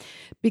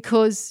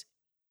 because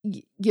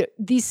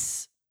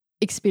this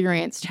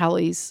experience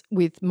tallies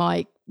with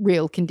my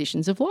real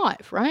conditions of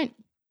life, right?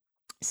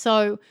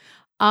 So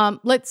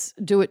let's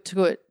do it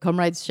to it,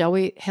 comrades, shall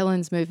we?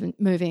 Helen's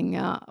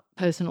moving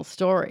personal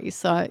story.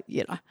 So,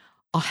 you know,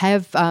 I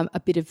have a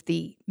bit of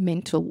the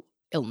mental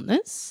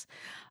illness,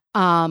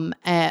 or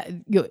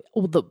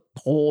the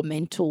poor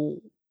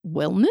mental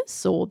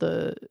wellness, or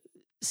the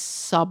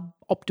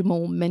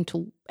suboptimal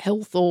mental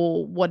health,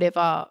 or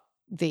whatever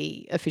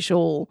the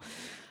official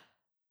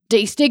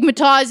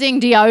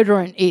destigmatizing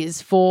deodorant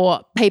is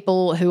for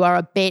people who are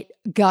a bit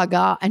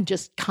gaga and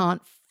just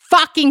can't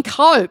fucking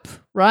cope,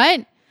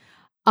 right?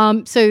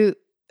 So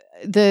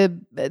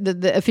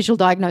the official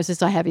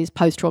diagnosis I have is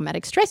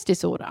post-traumatic stress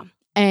disorder.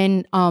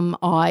 And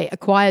I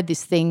acquired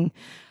this thing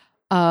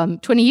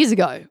 20 years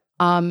ago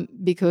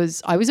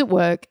because I was at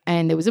work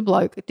and there was a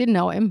bloke, didn't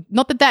know him.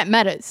 Not that that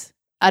matters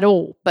at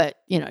all, but,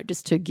 you know,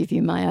 just to give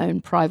you my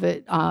own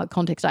private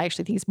context, I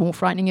actually think it's more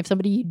frightening if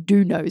somebody you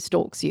do know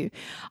stalks you.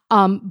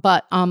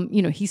 But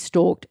you know, he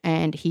stalked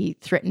and he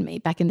threatened me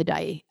back in the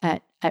day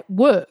at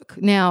work.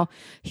 Now,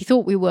 he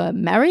thought we were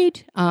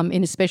married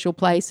in a special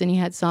place, and he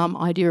had some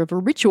idea of a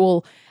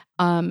ritual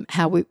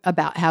how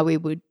we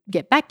would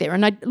get back there.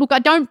 And I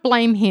don't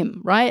blame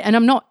him, right? And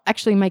I'm not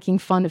actually making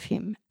fun of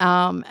him.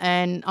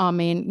 And I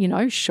mean, you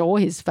know, sure,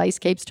 his face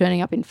keeps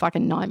turning up in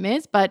fucking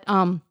nightmares, but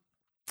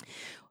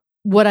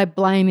what I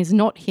blame is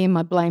not him.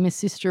 I blame a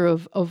sister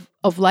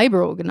of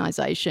labour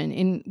organisation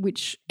in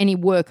which any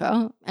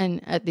worker,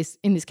 and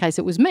in this case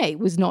it was me,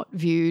 was not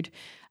viewed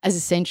as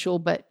essential,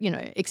 but, you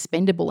know,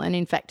 expendable, and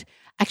in fact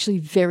actually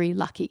very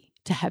lucky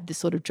to have the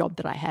sort of job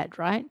that I had,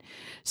 right?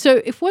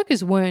 So if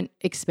workers weren't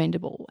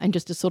expendable and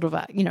just a sort of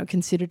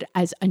considered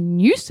as a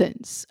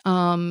nuisance,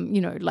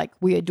 you know, like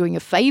we are doing a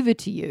favour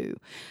to you,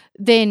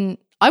 then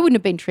I wouldn't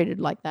have been treated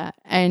like that.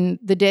 And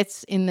the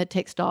deaths in the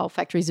textile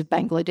factories of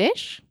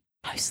Bangladesh,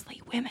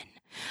 mostly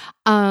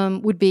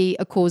women, would be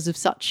a cause of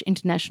such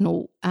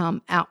international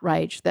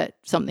outrage that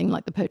something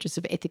like the purchase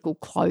of ethical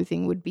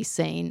clothing would be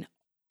seen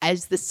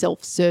as the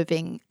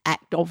self-serving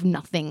act of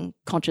nothing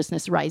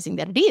consciousness raising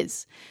that it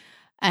is.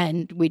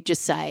 And we'd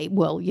just say,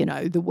 well, you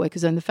know, the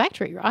workers own the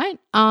factory, right?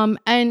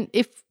 And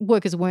if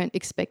workers weren't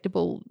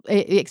expendable,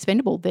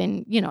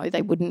 then, you know,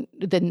 they wouldn't.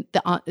 Then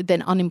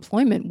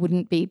unemployment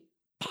wouldn't be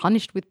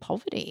punished with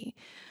poverty.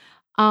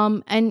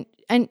 And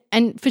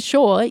for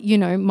sure, you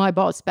know, my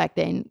boss back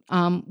then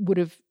would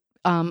have,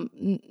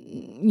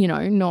 you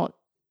know, not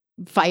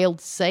failed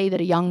to see that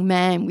a young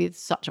man with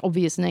such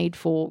obvious need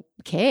for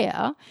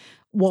care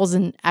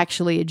wasn't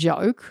actually a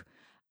joke.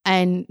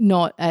 And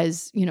not,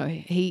 as, you know,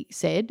 he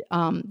said,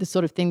 the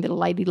sort of thing that a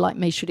lady like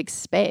me should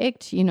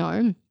expect, you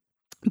know,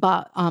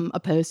 but a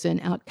person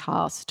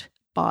outcast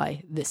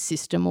by the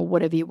system, or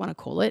whatever you want to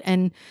call it,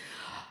 and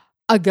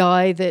a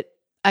guy that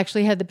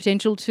actually had the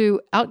potential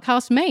to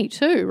outcast me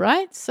too,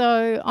 right?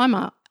 So I'm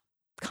a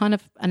kind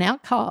of an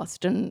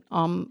outcast, and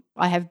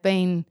I have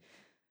been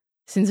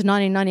since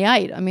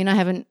 1998. I mean, I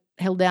haven't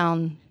held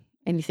down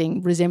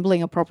anything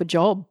resembling a proper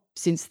job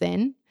since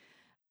then,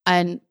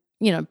 and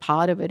you know,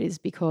 part of it is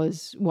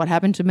because what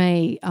happened to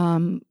me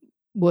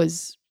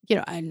was, you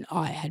know, and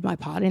I had my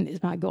part in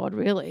this, my God,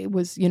 really, it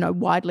was, you know,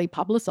 widely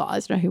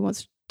publicised. You know, who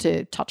wants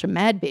to touch a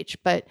mad bitch,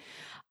 but,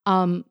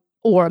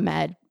 or a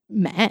mad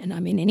man?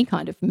 I mean, any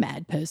kind of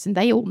mad person,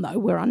 they all know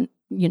we're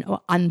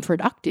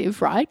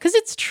unproductive, right? Because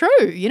it's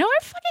true. You know,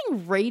 I'm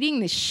fucking reading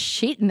this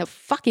shit in the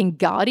fucking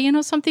Guardian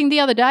or something the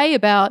other day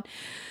about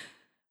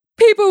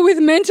people with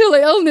mental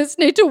illness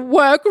need to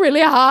work really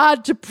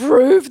hard to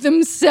prove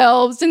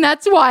themselves, and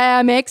that's why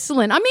I'm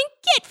excellent. I mean,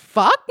 get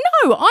fucked.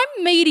 No,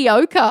 I'm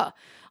mediocre.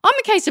 I'm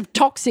a case of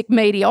toxic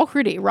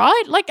mediocrity,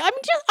 right? Like, I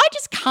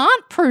just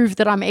can't prove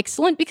that I'm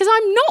excellent because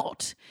I'm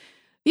not.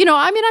 You know,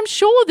 I mean, I'm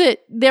sure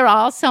that there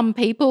are some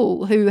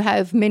people who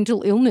have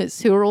mental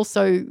illness who are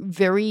also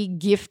very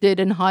gifted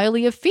and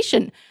highly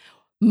efficient.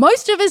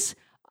 Most of us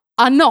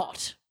are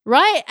not,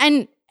 right?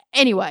 And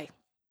anyway,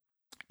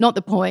 not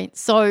the point.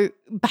 So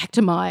back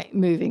to my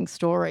moving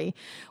story,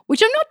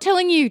 which I'm not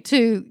telling you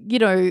to, you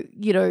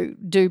know,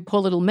 do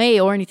poor little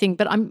me or anything,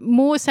 but I'm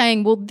more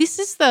saying, well, this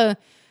is the,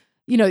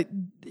 you know,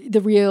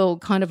 the real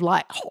kind of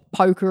like hot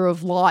poker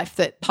of life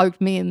that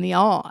poked me in the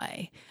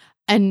eye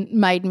and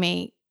made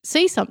me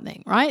see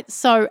something, right?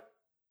 So,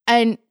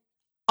 and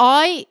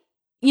I,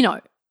 you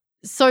know,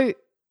 so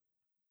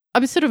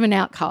I'm sort of an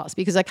outcast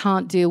because I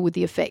can't deal with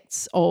the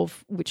effects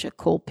of which are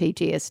called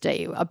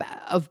PTSD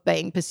of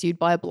being pursued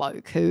by a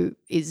bloke who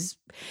is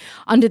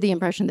under the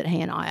impression that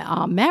he and I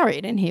are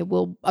married, and he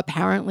will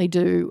apparently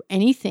do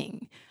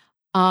anything,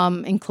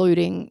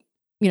 including,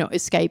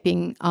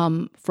 escaping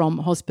from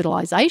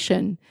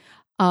hospitalisation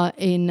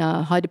in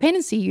a high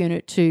dependency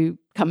unit to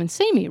come and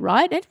see me,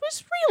 right? It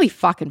was really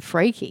fucking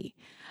freaky.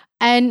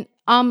 And,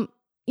 and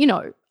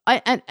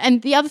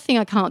the other thing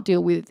I can't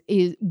deal with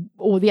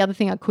or the other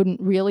thing I couldn't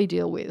really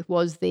deal with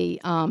was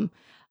the,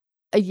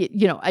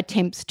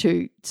 attempts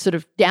to sort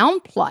of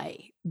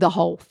downplay the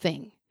whole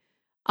thing.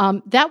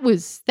 That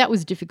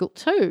was difficult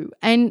too.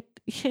 And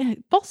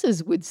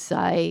bosses would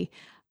say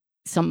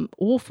some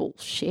awful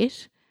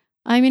shit.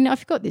 I mean,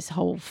 I've got this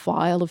whole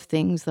file of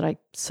things that I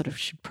sort of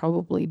should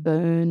probably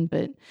burn,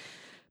 but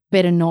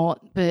better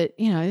not. But,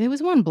 there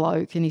was one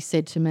bloke and he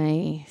said to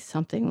me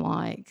something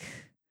like,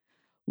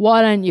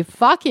 "Why don't you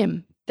fuck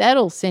him?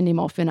 That'll send him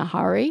off in a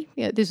hurry."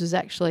 This was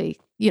actually,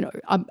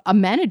 a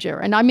manager.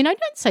 And I mean, I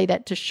don't say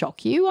that to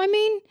shock you. I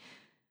mean,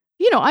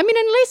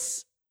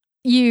 unless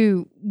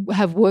you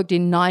have worked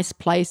in nice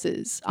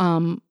places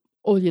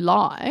all your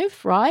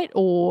life, right?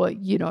 Or,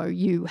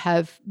 you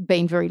have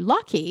been very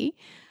lucky.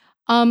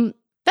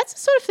 That's the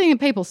sort of thing that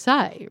people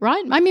say,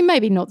 right? I mean,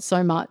 maybe not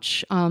so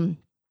much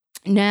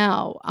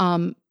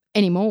now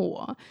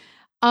anymore.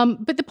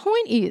 But the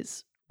point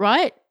is,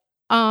 right,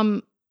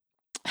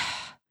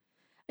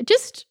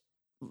 just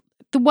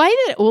the way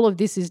that all of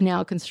this is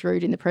now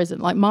construed in the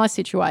present, like my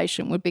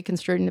situation would be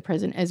construed in the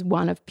present as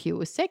one of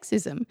pure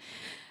sexism.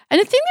 And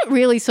the thing that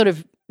really sort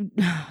of,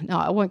 no,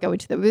 I won't go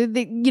into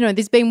that.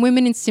 There's been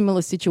women in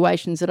similar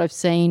situations that I've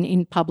seen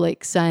in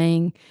public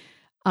saying,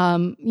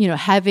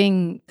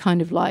 having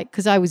kind of like,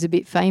 because I was a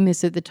bit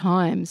famous at the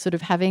time, sort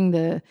of having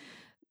the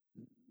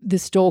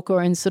stalker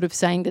and sort of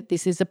saying that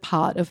this is a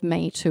part of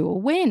Me Too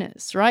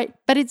awareness, right?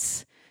 But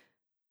it's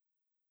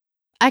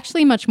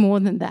actually much more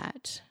than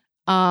that.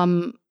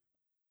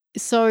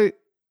 So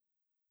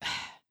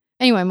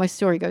anyway, my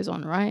story goes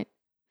on, right?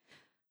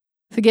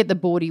 Forget the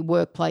bawdy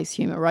workplace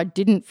humor, right?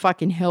 Didn't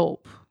fucking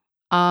help.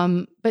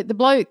 But the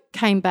bloke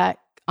came back.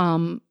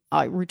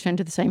 I returned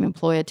to the same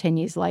employer 10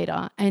 years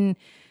later, and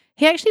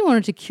he actually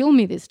wanted to kill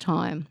me this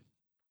time.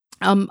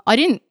 I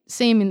didn't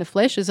see him in the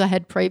flesh as I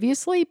had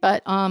previously,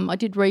 but I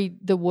did read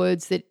the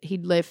words that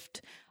he'd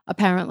left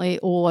apparently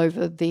all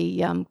over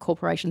the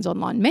corporation's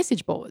online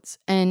message boards.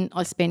 And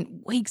I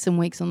spent weeks and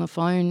weeks on the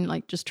phone,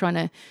 like just trying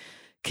to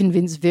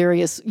convince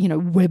various,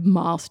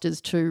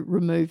 webmasters to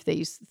remove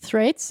these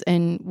threats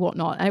and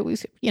whatnot. And it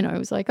was, it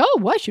was like, oh,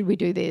 why should we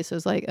do this? I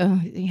was like, oh,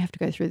 you have to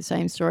go through the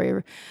same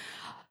story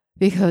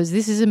because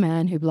this is a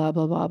man who blah,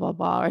 blah, blah, blah,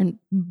 blah. And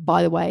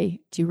by the way,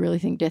 do you really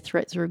think death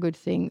threats are a good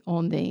thing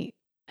on the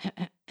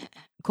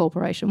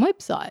corporation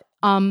website?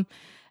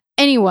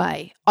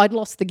 Anyway, I'd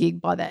lost the gig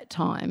by that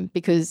time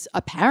because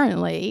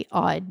apparently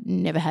I'd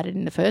never had it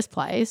in the first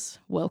place.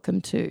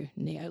 Welcome to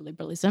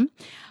neoliberalism.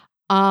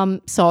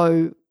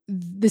 So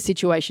the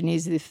situation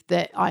is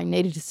that I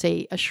needed to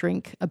see a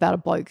shrink about a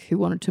bloke who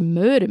wanted to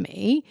murder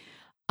me.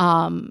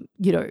 Tough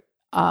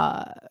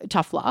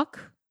luck.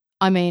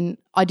 I mean,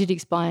 I did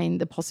explain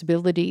the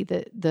possibility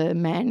that the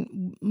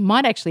man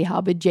might actually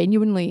harbour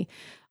genuinely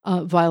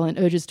violent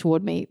urges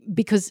toward me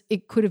because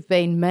it could have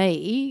been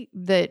me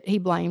that he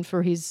blamed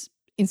for his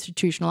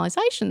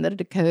institutionalisation that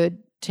had occurred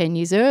 10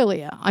 years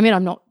earlier. I mean,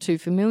 I'm not too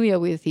familiar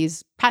with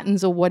his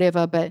patterns or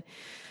whatever, but,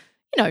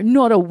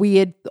 not a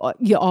weird,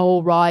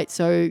 right,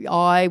 so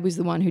I was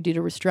the one who did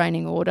a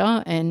restraining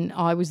order and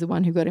I was the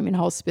one who got him in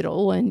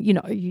hospital and,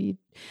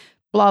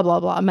 blah, blah,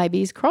 blah. Maybe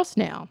he's cross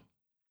now.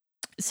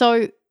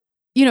 So,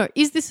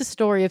 is this a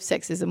story of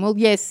sexism? Well,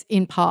 yes,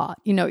 in part.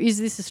 Is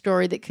this a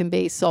story that can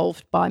be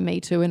solved by Me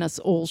Too and us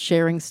all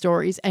sharing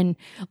stories and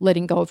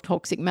letting go of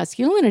toxic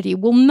masculinity?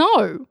 Well,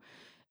 no.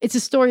 It's a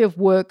story of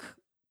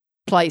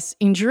workplace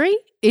injury.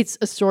 It's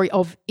a story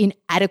of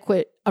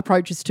inadequate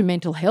approaches to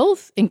mental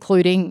health,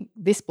 including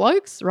this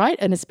bloke's, right?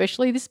 And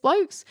especially this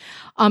bloke's.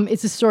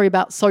 It's a story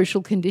about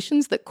social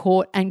conditions that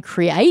court and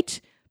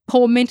create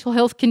poor mental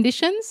health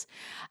conditions.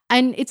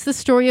 And it's the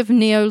story of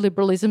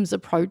neoliberalism's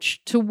approach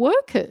to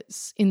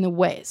workers in the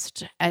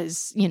West,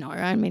 as,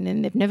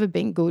 and they've never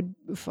been good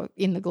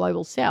in the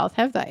global South,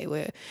 have they?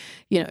 Where,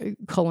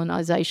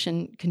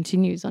 colonisation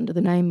continues under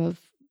the name of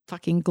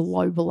fucking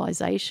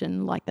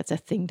globalisation, like that's a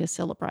thing to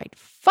celebrate.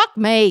 Fuck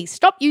me.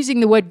 Stop using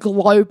the word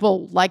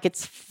global like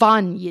it's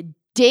fun, you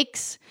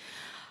dicks.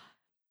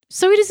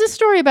 So it is a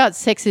story about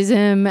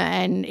sexism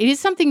and it is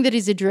something that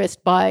is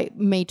addressed by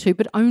Me Too,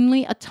 but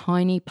only a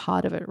tiny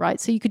part of it, right?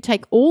 So you could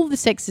take all the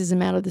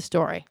sexism out of the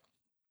story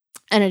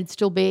and it'd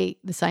still be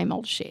the same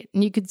old shit.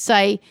 And you could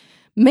say,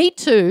 me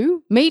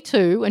too,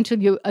 until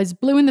you're as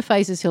blue in the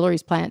face as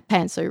Hillary's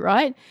pantsuit,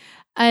 right?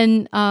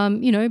 And,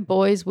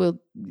 boys will,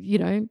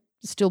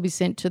 still be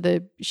sent to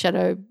the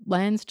shadow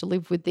lands to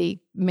live with the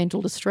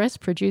mental distress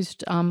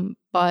produced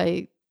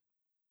by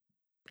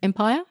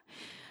empire.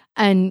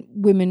 And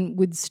women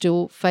would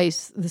still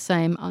face the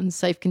same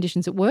unsafe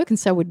conditions at work, and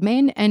so would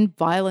men, and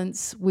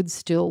violence would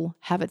still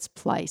have its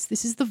place.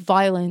 This is the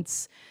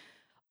violence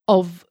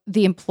of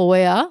the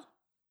employer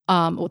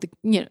or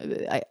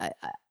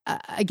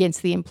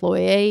against the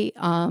employee,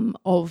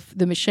 of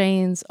the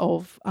machines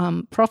of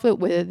profit,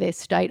 whether they're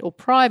state or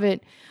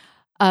private,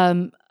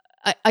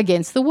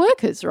 against the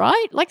workers,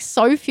 right? Like,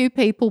 so few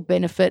people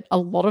benefit, a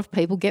lot of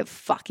people get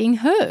fucking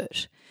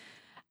hurt.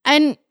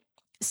 And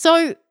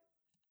so,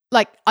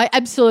 like, I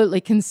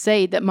absolutely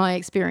concede that my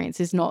experience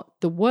is not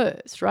the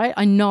worst, right?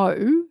 I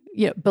know,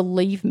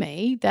 believe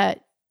me,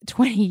 that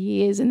 20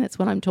 years, and that's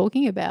what I'm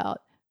talking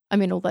about. I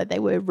mean, although they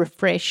were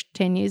refreshed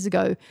 10 years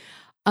ago,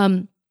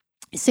 it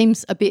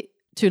seems a bit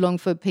too long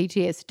for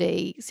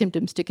PTSD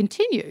symptoms to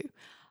continue.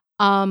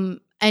 And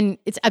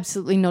it's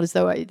absolutely not as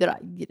though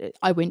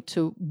I went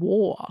to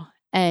war.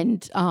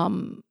 And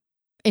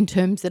in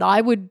terms that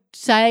I would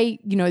say,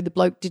 the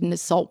bloke didn't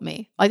assault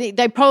me. I think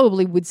they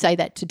probably would say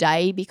that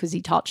today because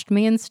he touched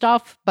me and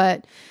stuff.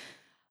 But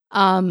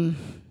but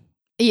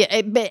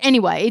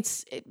anyway,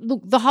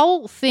 look, the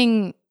whole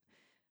thing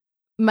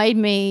made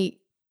me,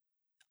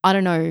 I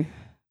don't know,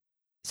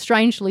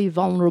 strangely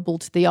vulnerable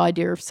to the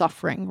idea of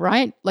suffering,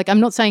 right? Like, I'm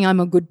not saying I'm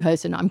a good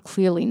person. I'm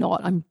clearly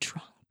not. I'm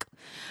drunk.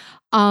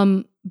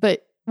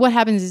 But what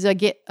happens is I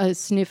get a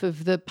sniff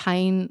of the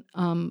pain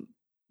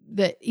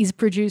that is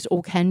produced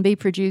or can be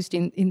produced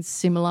in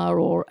similar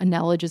or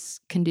analogous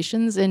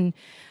conditions, and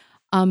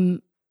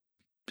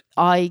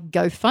I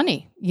go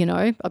funny,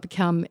 I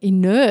become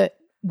inert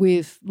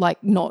with,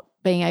 like, not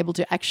being able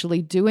to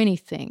actually do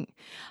anything.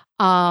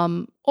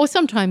 Or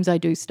sometimes I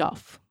do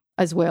stuff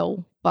as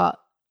well, but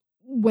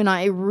when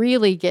I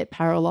really get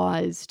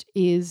paralyzed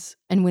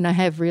and when I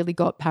have really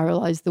got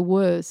paralyzed the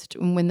worst,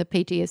 and when the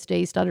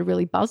PTSD started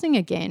really buzzing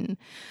again,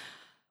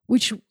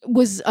 which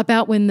was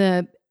about when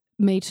the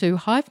Me Too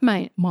hive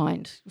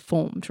mind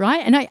formed,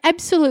 right? And I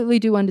absolutely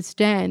do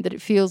understand that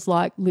it feels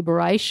like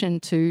liberation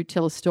to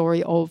tell a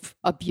story of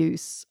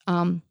abuse.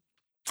 And,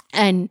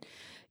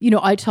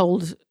 I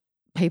told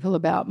people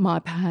about my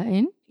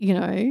pain,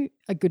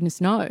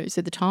 goodness knows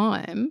at the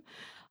time.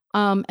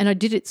 And I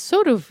did it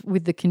sort of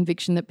with the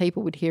conviction that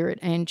people would hear it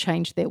and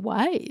change their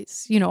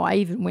ways. I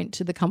even went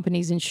to the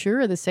company's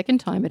insurer the second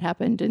time it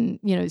happened and,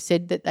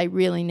 said that they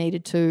really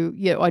needed to,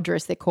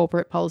 address their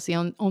corporate policy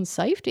on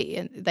safety,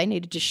 and they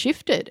needed to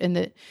shift it, and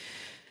that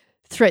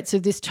threats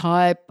of this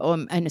type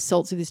and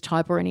assaults of this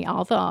type or any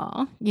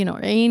other,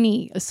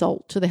 any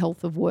assault to the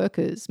health of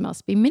workers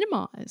must be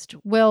minimised.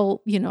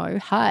 Well,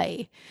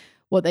 hey,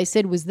 what they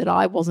said was that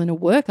I wasn't a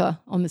worker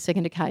on the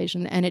second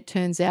occasion, and it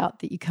turns out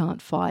that you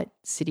can't fight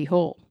City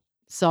Hall.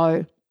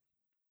 So,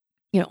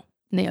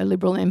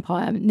 neoliberal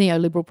empire,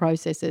 neoliberal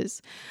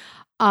processes,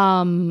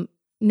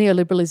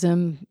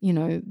 neoliberalism,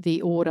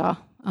 the order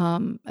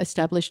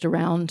established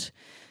around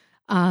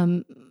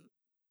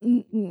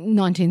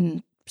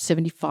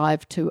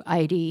 1975 to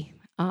 80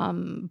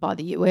 by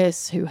the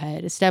US, who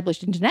had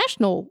established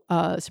international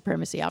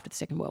supremacy after the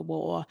Second World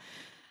War,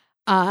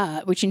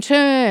 which in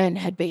turn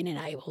had been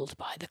enabled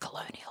by the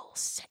colonial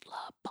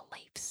settler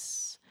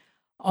beliefs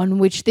on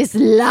which this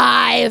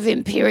lie of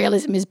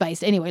imperialism is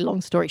based. Anyway, long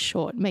story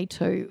short, Me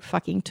Too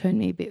fucking turned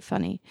me a bit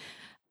funny.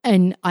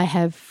 And I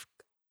have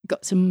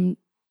got some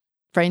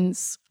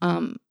friends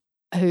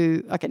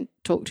who I can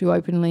talk to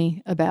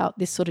openly about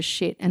this sort of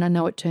shit, and I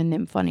know it turned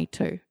them funny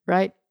too,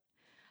 right?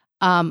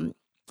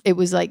 It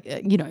was like,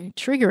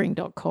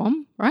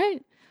 triggering.com,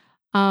 right?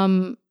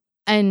 And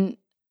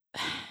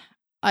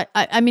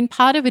I mean,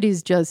 part of it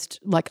is just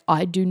like,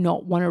 I do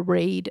not want to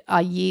read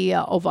a year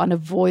of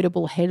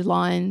unavoidable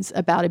headlines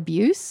about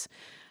abuse.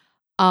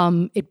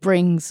 It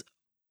brings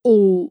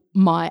all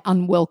my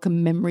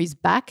unwelcome memories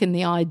back, and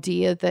the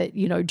idea that,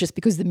 just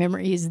because the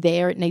memory is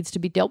there, it needs to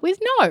be dealt with.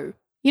 No,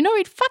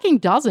 it fucking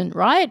doesn't,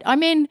 right? I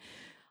mean,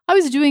 I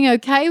was doing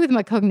okay with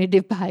my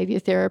cognitive behavior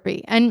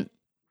therapy.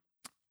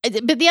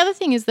 But the other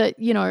thing is that,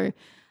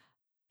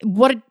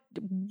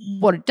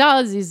 what it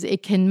does is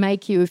it can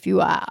make you, if you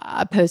are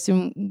a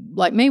person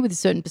like me with a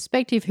certain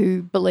perspective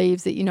who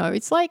believes that,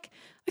 it's like,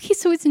 okay,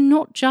 so it's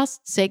not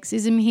just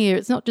sexism here.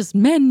 It's not just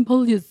men,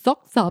 pull your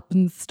socks up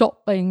and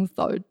stop being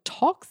so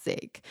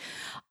toxic.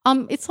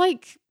 It's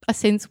like a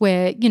sense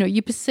where,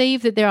 you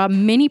perceive that there are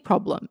many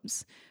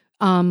problems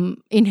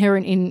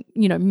inherent in,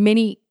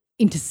 many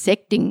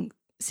intersecting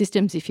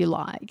systems, if you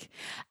like,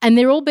 and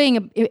they're all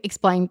being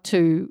explained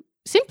too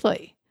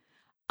simply.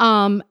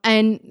 And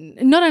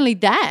not only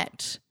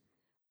that,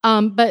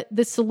 but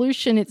the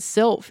solution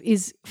itself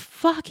is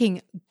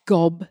fucking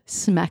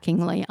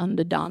gobsmackingly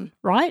underdone,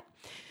 right?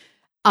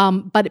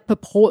 But it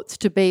purports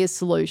to be a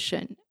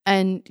solution.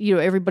 And,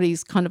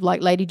 everybody's kind of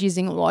like lady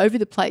jizzing all over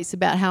the place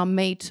about how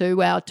Me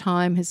Too, our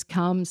time has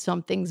come,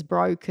 something's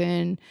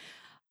broken.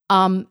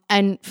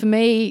 And for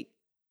me,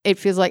 it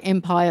feels like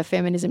empire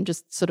feminism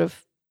just sort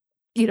of,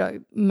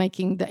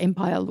 making the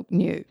empire look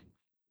new.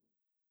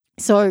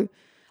 So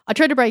I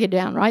try to break it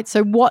down, right?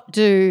 So what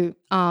do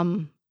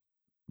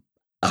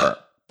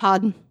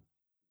pardon.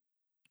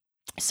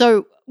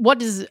 So what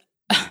does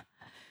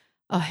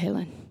Oh,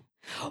 Helen.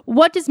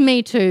 What does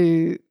Me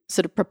Too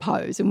sort of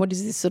propose, and what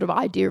does this sort of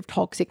idea of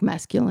toxic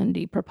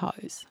masculinity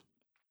propose?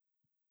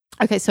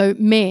 Okay, so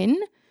men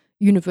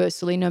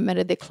universally, no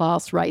matter their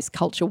class, race,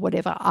 culture,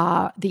 whatever,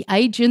 are the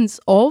agents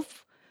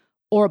of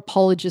or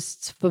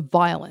apologists for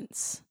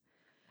violence.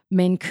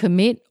 Men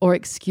commit or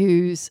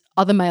excuse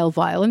other male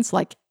violence,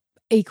 like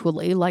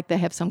equally, like they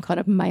have some kind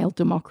of male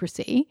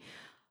democracy,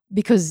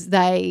 because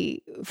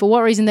they, for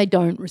what reason, they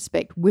don't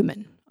respect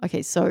women.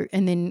 Okay, so,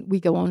 and then we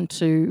go on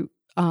to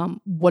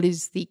what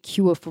is the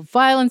cure for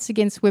violence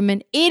against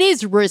women? It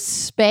is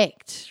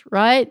respect,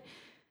 right?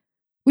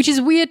 Which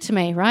is weird to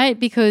me, right?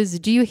 Because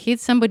do you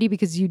hit somebody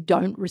because you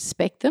don't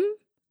respect them?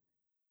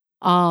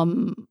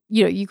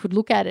 You could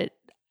look at it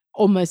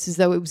almost as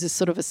though it was a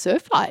sort of a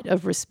surf fight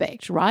of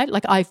respect, right?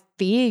 Like, I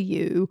fear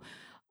you.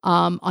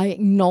 I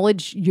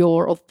acknowledge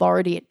your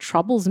authority. It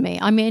troubles me.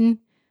 I mean,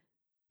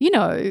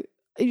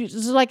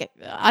 it's like,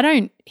 I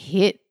don't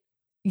hit.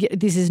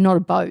 This is not a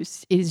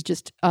boast. It is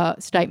just a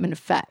statement of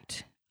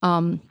fact.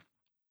 I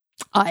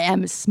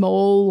am a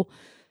small,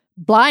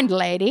 blind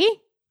lady,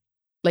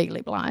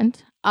 legally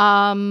blind.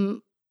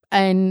 And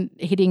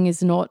hitting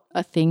is not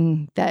a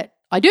thing that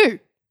I do.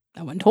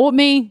 No one taught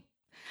me.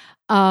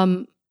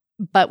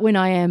 But when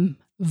I am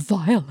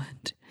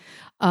violent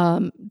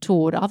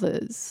toward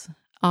others,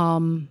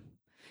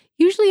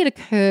 usually it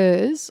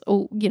occurs,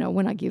 or,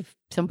 when I give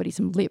somebody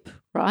some lip,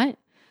 right?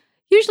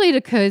 Usually it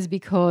occurs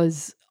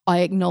because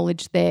I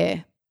acknowledge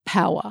their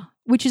power,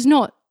 which is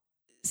not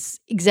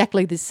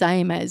exactly the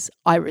same as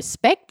I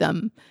respect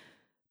them,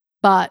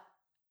 but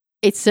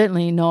it's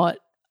certainly not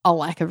a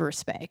lack of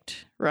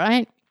respect,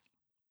 right?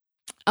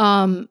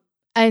 And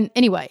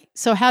anyway,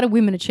 so how do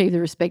women achieve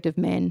the respect of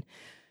men?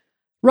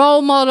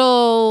 Role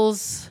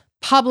models,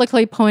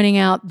 publicly pointing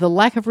out the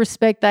lack of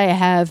respect they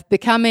have,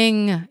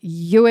 becoming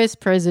US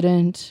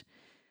president,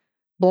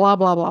 blah,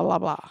 blah, blah, blah,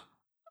 blah.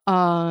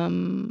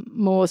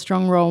 More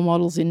strong role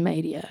models in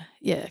media.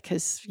 Yeah,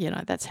 because,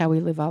 that's how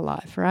we live our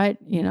life, right?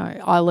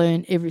 I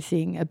learn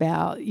everything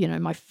about,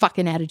 my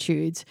fucking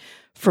attitudes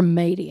from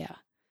media.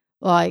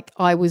 Like,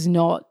 I was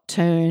not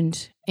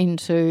turned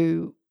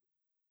into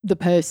the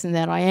person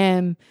that I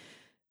am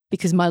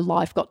because my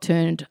life got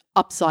turned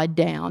upside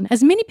down,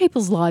 as many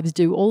people's lives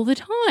do all the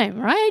time,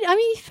 right? I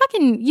mean,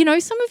 fucking,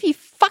 some of you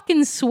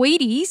fucking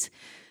sweeties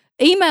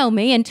email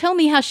me and tell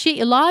me how shit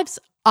your lives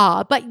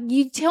are, but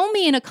you tell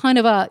me in a kind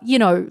of a,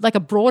 like a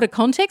broader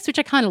context, which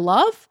I kind of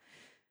love.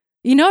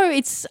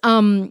 It's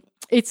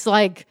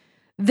like,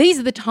 these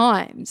are the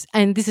times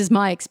and this is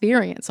my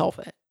experience of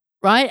it,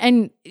 right?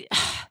 And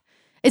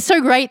it's so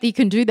great that you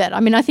can do that.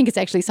 I mean, I think it's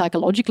actually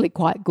psychologically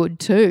quite good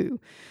too.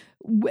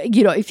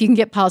 If you can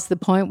get past the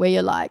point where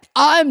you're like,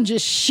 I'm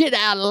just shit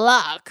out of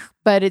luck,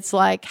 but it's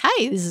like,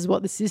 hey, this is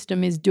what the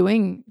system is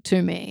doing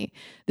to me.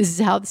 This is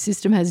how the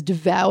system has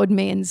devoured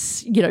me and,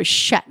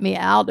 shat me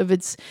out of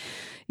its,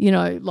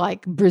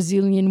 like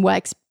Brazilian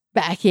wax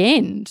back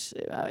end.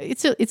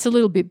 It's a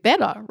little bit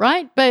better,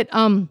 right? But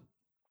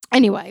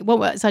anyway, what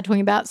was I talking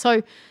about?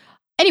 So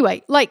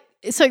anyway,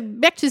 so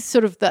back to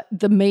sort of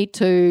the Me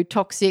Too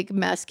toxic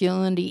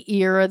masculinity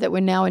era that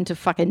we're now into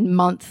fucking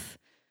month,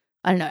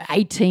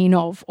 18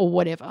 of or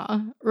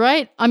whatever,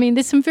 right? I mean,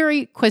 there's some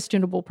very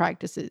questionable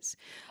practices.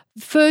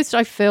 First,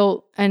 I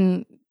felt,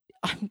 and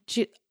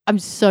I'm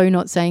so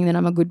not saying that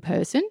I'm a good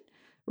person,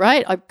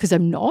 right? Because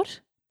I'm not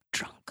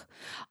drunk.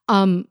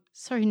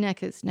 Sorry,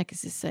 Knackers.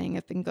 Knackers is saying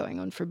I've been going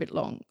on for a bit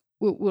long.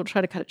 We'll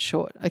try to cut it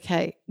short.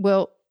 Okay.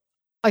 Well,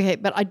 okay,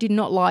 but I did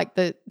not like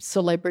the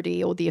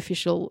celebrity or the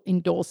official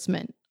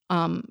endorsement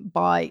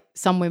by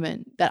some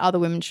women that other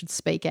women should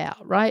speak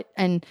out, right?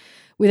 And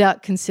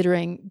without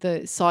considering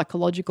the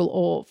psychological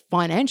or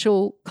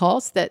financial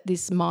costs that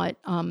this might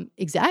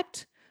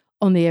exact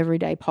on the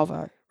everyday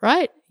povo,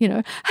 right? Hey,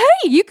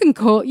 you can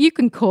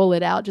call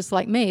it out just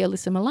like me,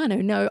 Alyssa Milano.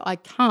 No, I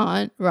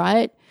can't,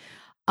 right?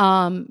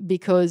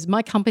 Because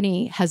my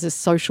company has a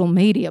social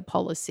media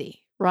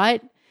policy,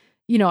 right?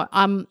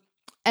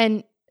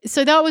 And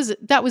so that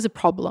was a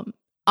problem.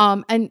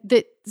 And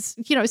that,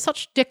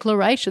 such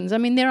declarations, I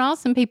mean, there are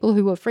some people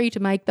who are free to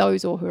make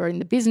those or who are in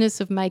the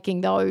business of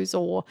making those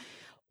or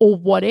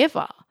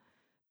whatever,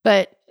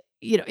 but,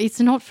 it's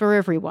not for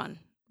everyone,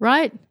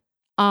 right?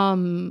 I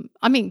mean,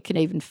 it can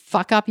even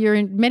fuck up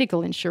your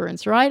medical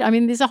insurance, right? I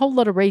mean, there's a whole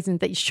lot of reasons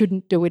that you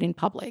shouldn't do it in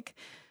public.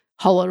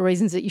 Whole lot of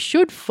reasons that you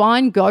should,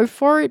 fine, go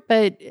for it,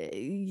 but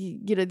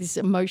this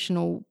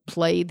emotional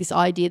plea, this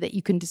idea that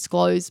you can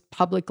disclose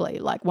publicly,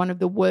 like one of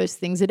the worst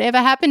things that ever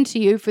happened to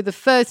you for the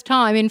first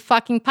time in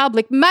fucking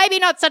public, maybe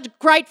not such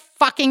great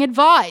fucking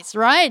advice,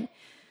 right?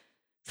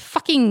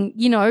 Fucking,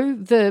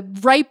 the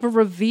rape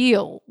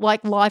reveal,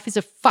 like life is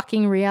a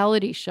fucking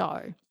reality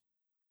show.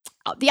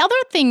 The other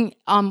thing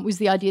was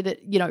the idea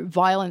that,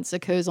 violence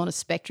occurs on a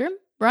spectrum,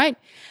 right?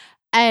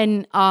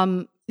 And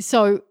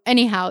so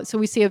anyhow, so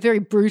we see a very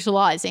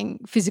brutalizing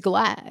physical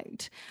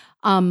act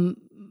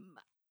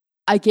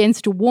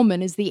against a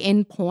woman as the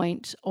end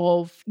point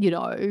of,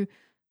 you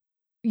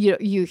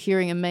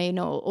hearing a mean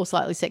or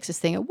slightly sexist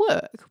thing at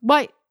work.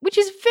 Right? which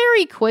is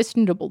very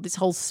questionable, this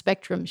whole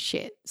spectrum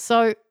shit.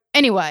 So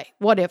anyway,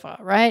 whatever,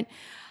 right?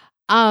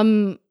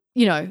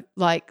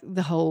 Like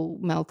the whole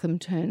Malcolm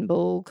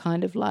Turnbull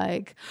kind of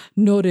like,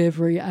 not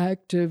every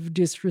act of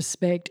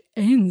disrespect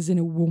ends in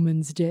a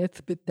woman's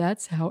death, but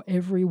that's how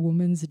every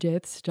woman's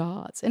death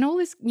starts. And all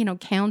this,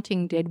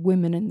 counting dead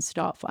women and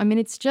stuff. I mean,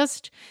 it's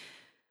just,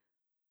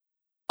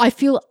 I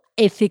feel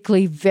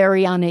ethically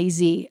very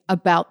uneasy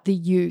about the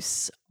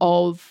use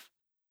of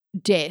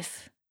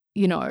death,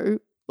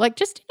 like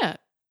just in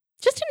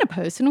a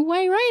personal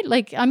way, right?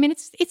 Like, I mean,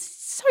 it's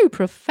so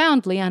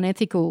profoundly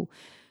unethical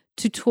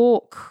to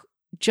talk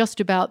just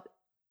about,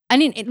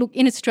 and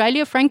in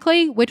Australia,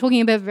 frankly, we're talking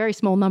about a very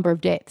small number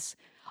of deaths.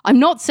 I'm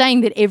not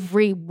saying that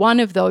every one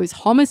of those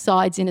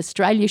homicides in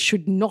Australia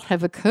should not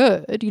have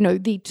occurred.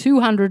 The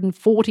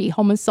 240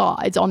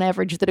 homicides on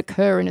average that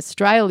occur in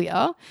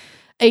Australia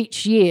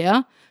each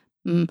year,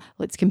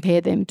 let's compare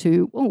them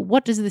to,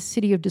 what does the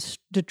city of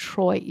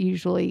Detroit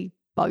usually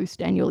boast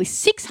annually?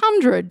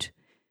 600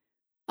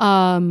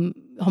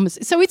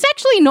 homicides. So it's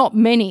actually not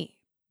many,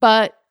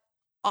 but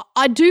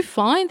I do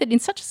find that in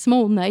such a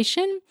small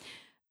nation,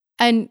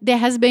 and there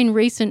has been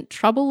recent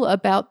trouble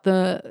about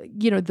the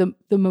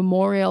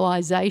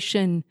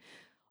memorialization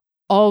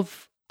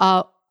of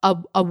a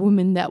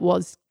woman that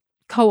was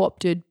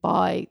co-opted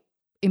by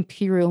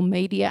imperial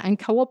media and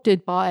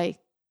co-opted by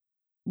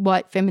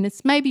white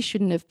feminists, maybe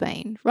shouldn't have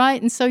been,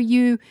 right? And so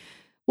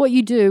what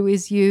you do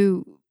is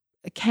you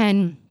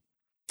can,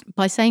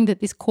 by saying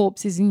that this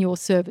corpse is in your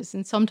service,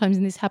 and sometimes,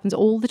 and this happens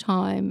all the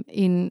time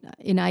in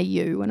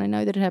AU, and I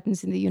know that it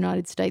happens in the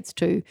United States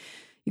too,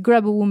 you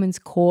grab a woman's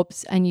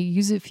corpse and you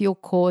use it for your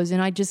cause,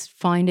 and I just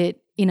find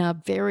it in a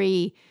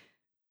very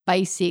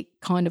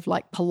basic kind of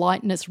like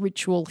politeness,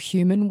 ritual,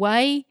 human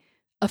way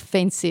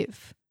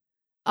offensive,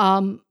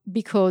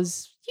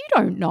 because you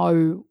don't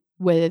know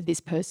whether this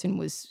person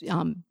was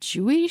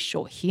Jewish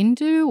or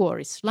Hindu or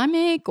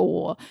Islamic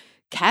or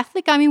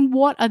Catholic. I mean,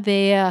 what are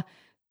their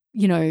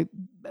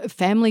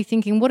family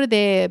thinking? What are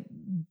their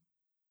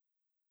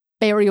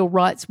burial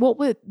rites? What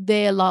were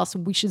their last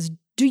wishes?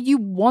 Do you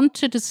want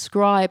to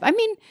describe? I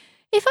mean,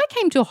 if I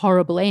came to a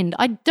horrible end,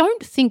 I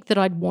don't think that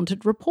I'd want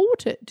it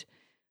reported.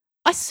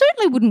 I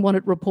certainly wouldn't want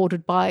it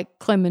reported by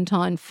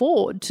Clementine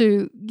Ford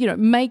to,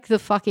 make the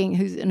fucking,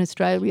 who's an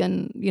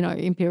Australian,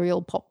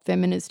 imperial pop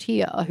feminist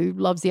here who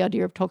loves the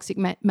idea of toxic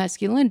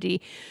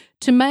masculinity,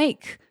 to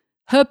make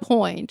her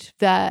point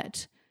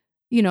that,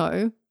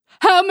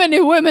 how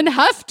many women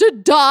have to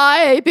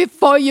die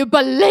before you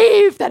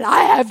believe that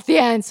I have the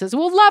answers?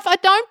 Well, love, I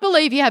don't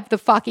believe you have the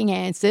fucking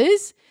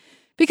answers,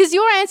 because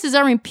your answers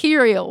are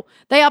imperial.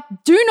 They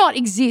do not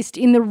exist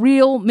in the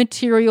real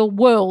material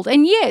world.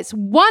 And yes,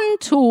 one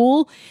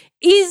tool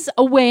is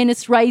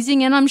awareness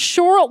raising, and I'm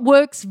sure it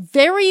works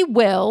very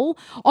well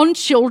on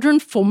children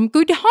from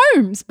good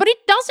homes, but it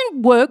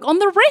doesn't work on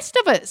the rest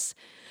of us.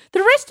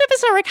 The rest of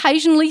us are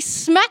occasionally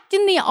smacked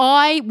in the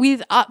eye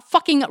with a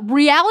fucking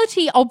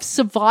reality of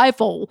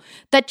survival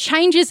that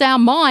changes our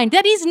mind.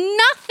 That is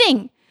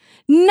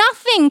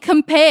nothing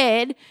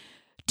compared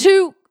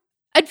to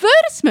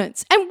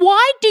advertisements. And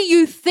why do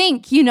you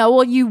think,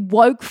 all you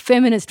woke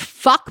feminist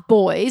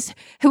fuckboys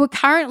who are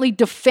currently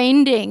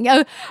defending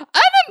any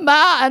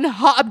man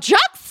who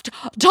objects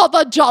to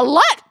the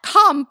Gillette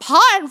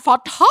campaign for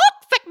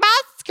toxic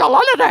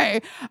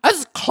masculinity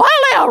is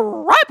clearly a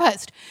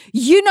rapist?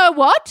 You know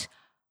what?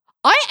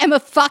 I am a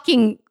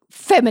fucking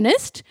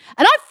feminist,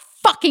 and I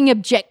fucking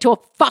object to a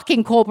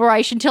fucking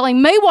corporation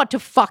telling me what to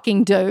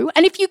fucking do.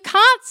 And if you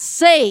can't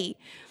see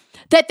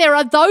that there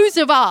are those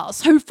of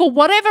us who, for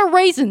whatever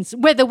reasons,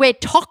 whether we're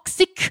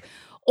toxic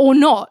or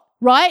not,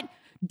 right,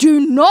 do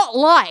not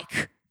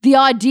like the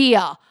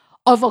idea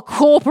of a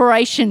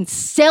corporation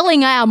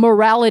selling our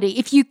morality.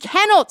 If you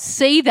cannot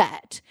see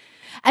that,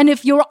 and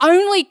if your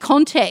only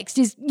context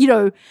is,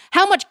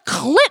 how much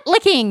clit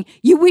licking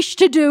you wish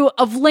to do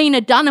of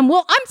Lena Dunham,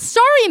 well, I'm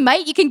sorry,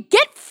 mate, you can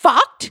get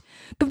fucked.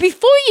 But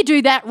before you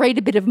do that, read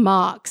a bit of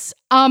Marx.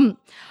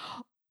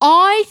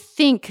 I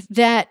think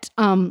that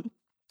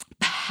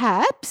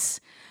perhaps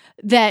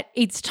that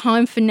it's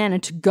time for Nana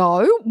to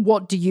go.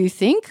 What do you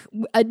think?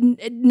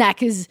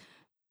 Knackers,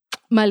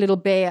 my little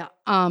bear,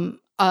 gender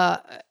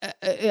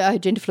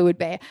fluid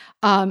bear,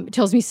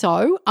 tells me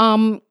so.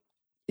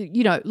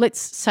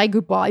 Let's say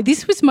goodbye.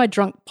 This was my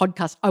drunk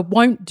podcast. I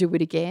won't do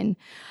it again.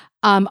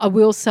 I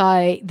will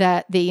say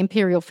that the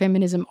imperial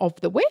feminism of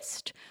the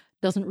West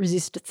doesn't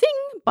resist a thing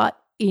but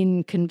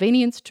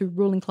inconvenience to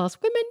ruling class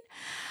women.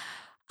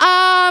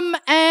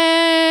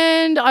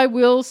 And I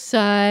will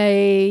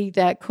say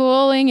that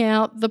calling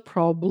out the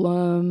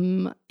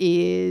problem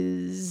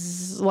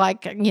is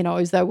like,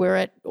 as though we're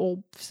at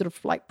all sort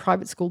of like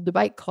private school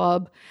debate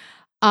club,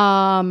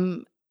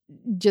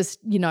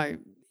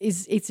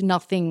 it's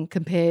nothing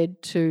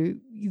compared to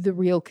the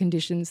real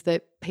conditions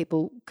that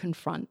people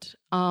confront.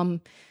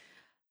 And,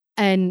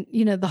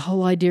 the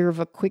whole idea of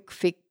a quick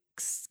fix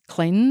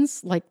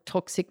cleanse, like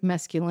toxic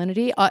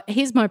masculinity.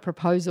 Here's my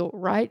proposal,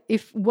 right?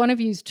 If one of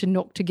you is to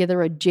knock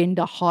together a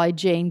gender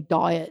hygiene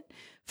diet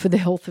for the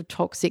health of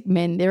toxic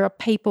men. There are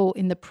people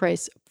in the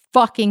press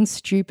fucking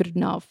stupid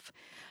enough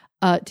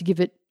to give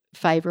it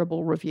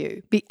favourable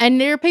review.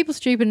 And there are people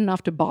stupid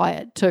enough to buy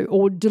it too,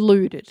 or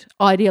deluded,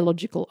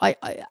 ideological.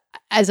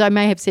 As I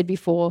may have said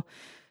before,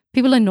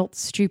 people are not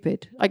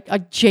stupid. I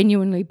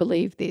genuinely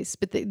believe this,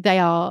 but they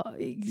are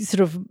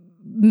sort of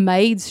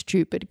made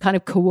stupid, kind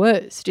of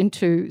coerced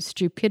into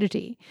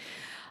stupidity.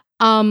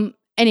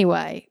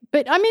 Anyway,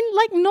 but I mean,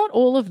 like, not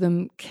all of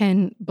them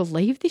can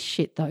believe this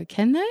shit though,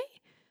 can they?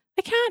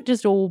 They can't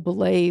just all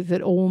believe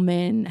that all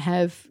men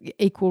have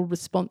equal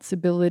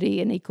responsibility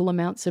and equal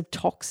amounts of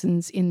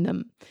toxins in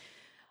them.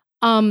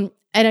 And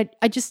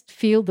I just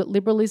feel that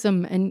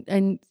liberalism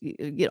and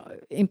you know,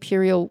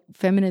 imperial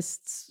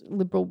feminists,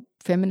 liberal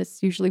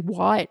feminists, usually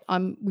white,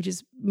 which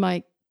is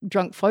my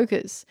drunk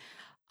focus,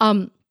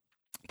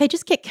 they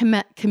just get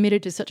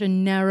committed to such a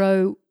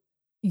narrow,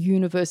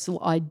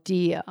 universal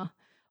idea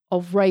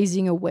of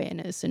raising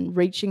awareness and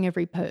reaching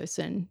every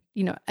person,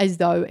 you know, as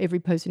though every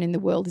person in the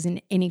world is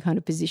in any kind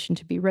of position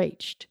to be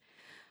reached.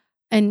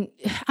 And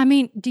I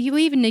mean, do you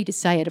even need to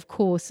say it? Of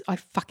course, I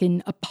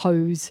fucking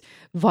oppose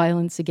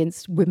violence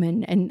against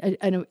women,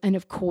 and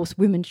of course,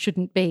 women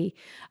shouldn't be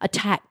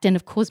attacked, and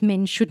of course,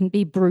 men shouldn't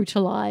be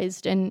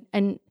brutalized, and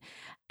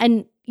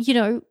you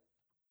know,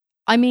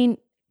 I mean,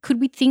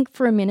 could we think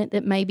for a minute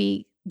that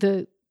maybe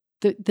the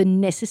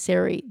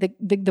necessary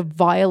the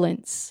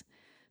violence,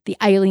 the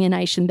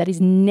alienation that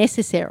is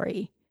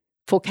necessary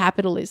for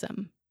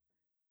capitalism,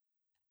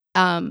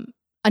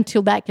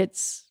 until that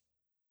gets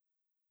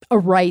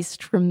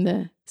erased from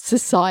the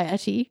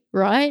society,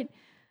 right?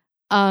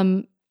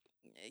 You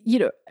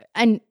know,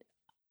 and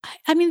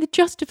I mean, the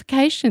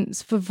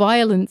justifications for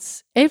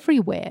violence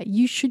everywhere,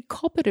 you should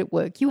cop it at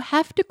work. You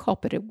have to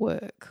cop it at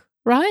work,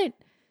 right?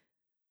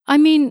 I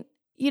mean,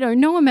 you know,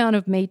 no amount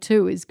of Me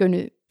Too is going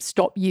to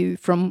stop you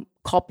from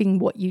copping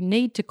what you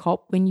need to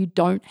cop when you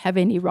don't have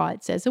any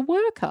rights as a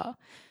worker.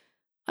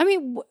 I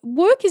mean,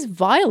 work is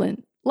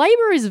violent.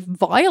 Labor is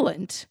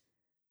violent.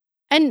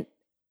 And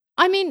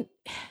I mean,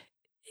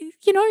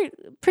 you know,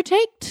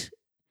 protect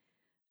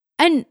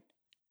and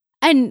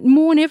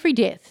mourn every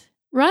death,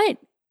 right?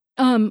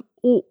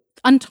 Or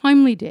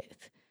untimely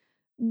death.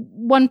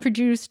 One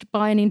produced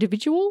by an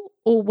individual,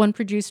 or one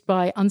produced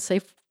by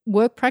unsafe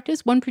work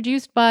practice, one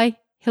produced by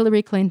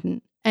Hillary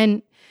Clinton.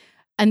 And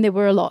there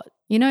were a lot,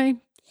 you know.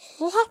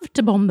 Love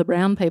to bomb the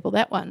brown people,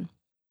 that one.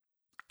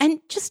 And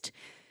just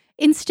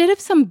instead of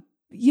some,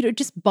 you know,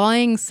 just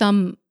buying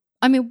some,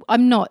 I mean,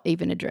 I'm not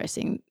even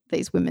addressing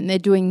these women. They're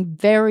doing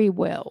very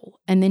well,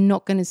 and they're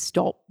not going to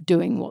stop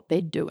doing what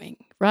they're doing,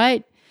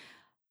 right?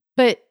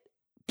 But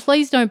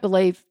please don't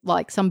believe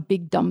like some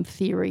big dumb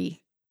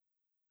theory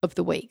of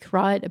the week,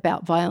 right,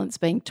 about violence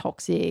being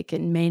toxic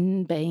and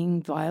men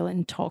being violent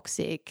and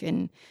toxic,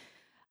 and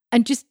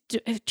just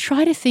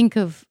try to think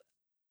of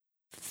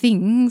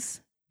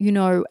things, you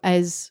know,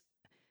 as,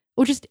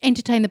 or just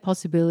entertain the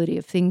possibility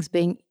of things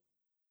being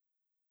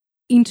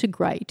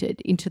integrated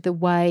into the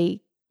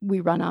way we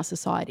run our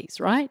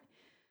societies, right?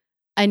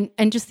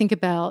 And just think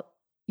about,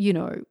 you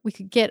know, we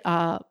could get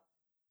our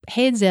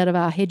heads out of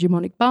our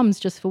hegemonic bums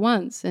just for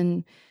once,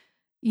 and,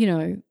 you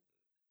know,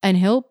 and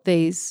help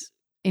these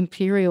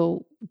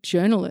imperial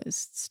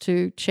journalists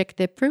to check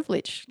their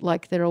privilege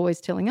like they're always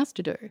telling us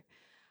to do.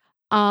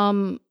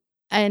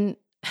 And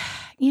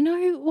you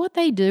know what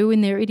they do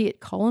in their idiot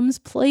columns,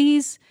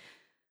 please?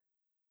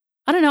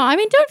 I don't know. I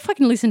mean, don't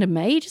fucking listen to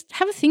me. Just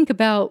have a think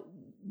about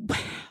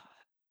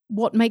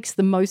what makes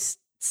the most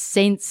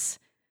sense.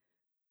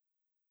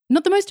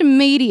 Not the most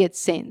immediate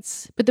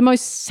sense, but the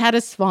most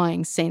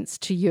satisfying sense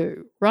to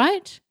you,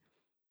 right?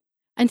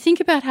 And think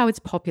about how it's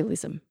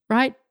populism,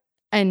 right?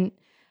 And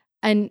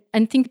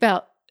think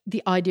about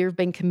the idea of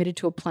being committed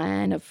to a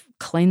plan of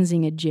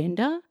cleansing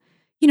agenda.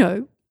 You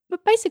know,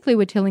 but basically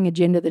we're telling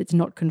agenda that it's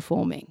not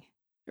conforming,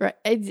 right?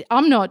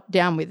 I'm not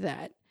down with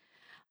that.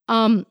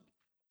 An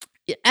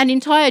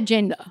entire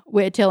agenda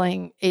we're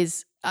telling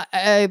is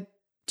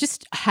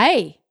just,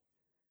 hey,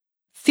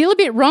 feel a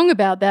bit wrong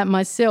about that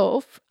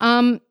myself.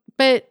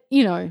 But,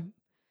 you know,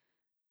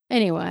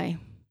 anyway,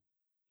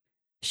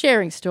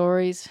 sharing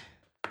stories,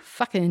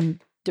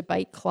 fucking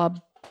debate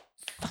club,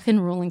 fucking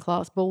ruling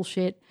class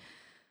bullshit.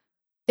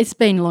 It's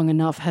been long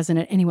enough, hasn't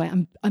it? Anyway,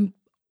 I'm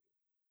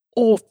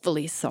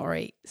awfully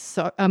sorry.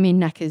 So, I mean,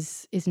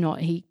 Knackers is not.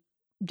 He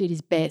did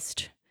his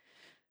best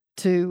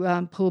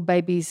to pull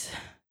baby's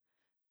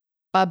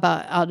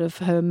baba out of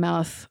her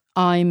mouth.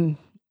 I'm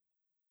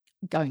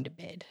going to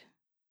bed.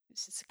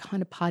 This is the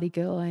kind of party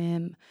girl I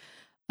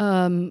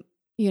am.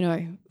 You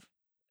know,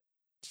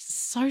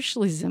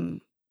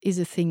 socialism is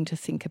a thing to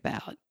think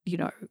about. You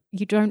know,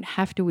 you don't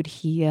have to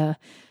adhere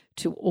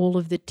to all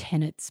of the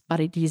tenets, but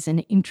it is an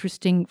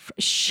interesting...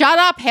 Shut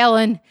up,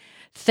 Helen.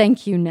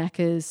 Thank you,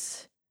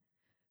 Knackers.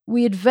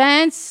 We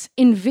advance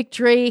in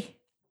victory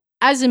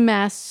as a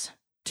mass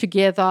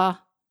together.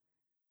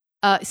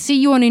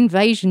 See you on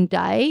Invasion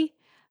Day,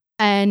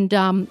 and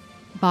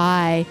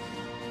bye.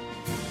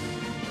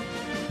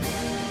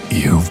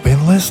 You've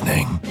been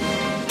listening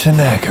to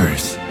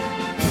Knackers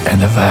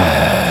and the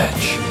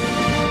Vag.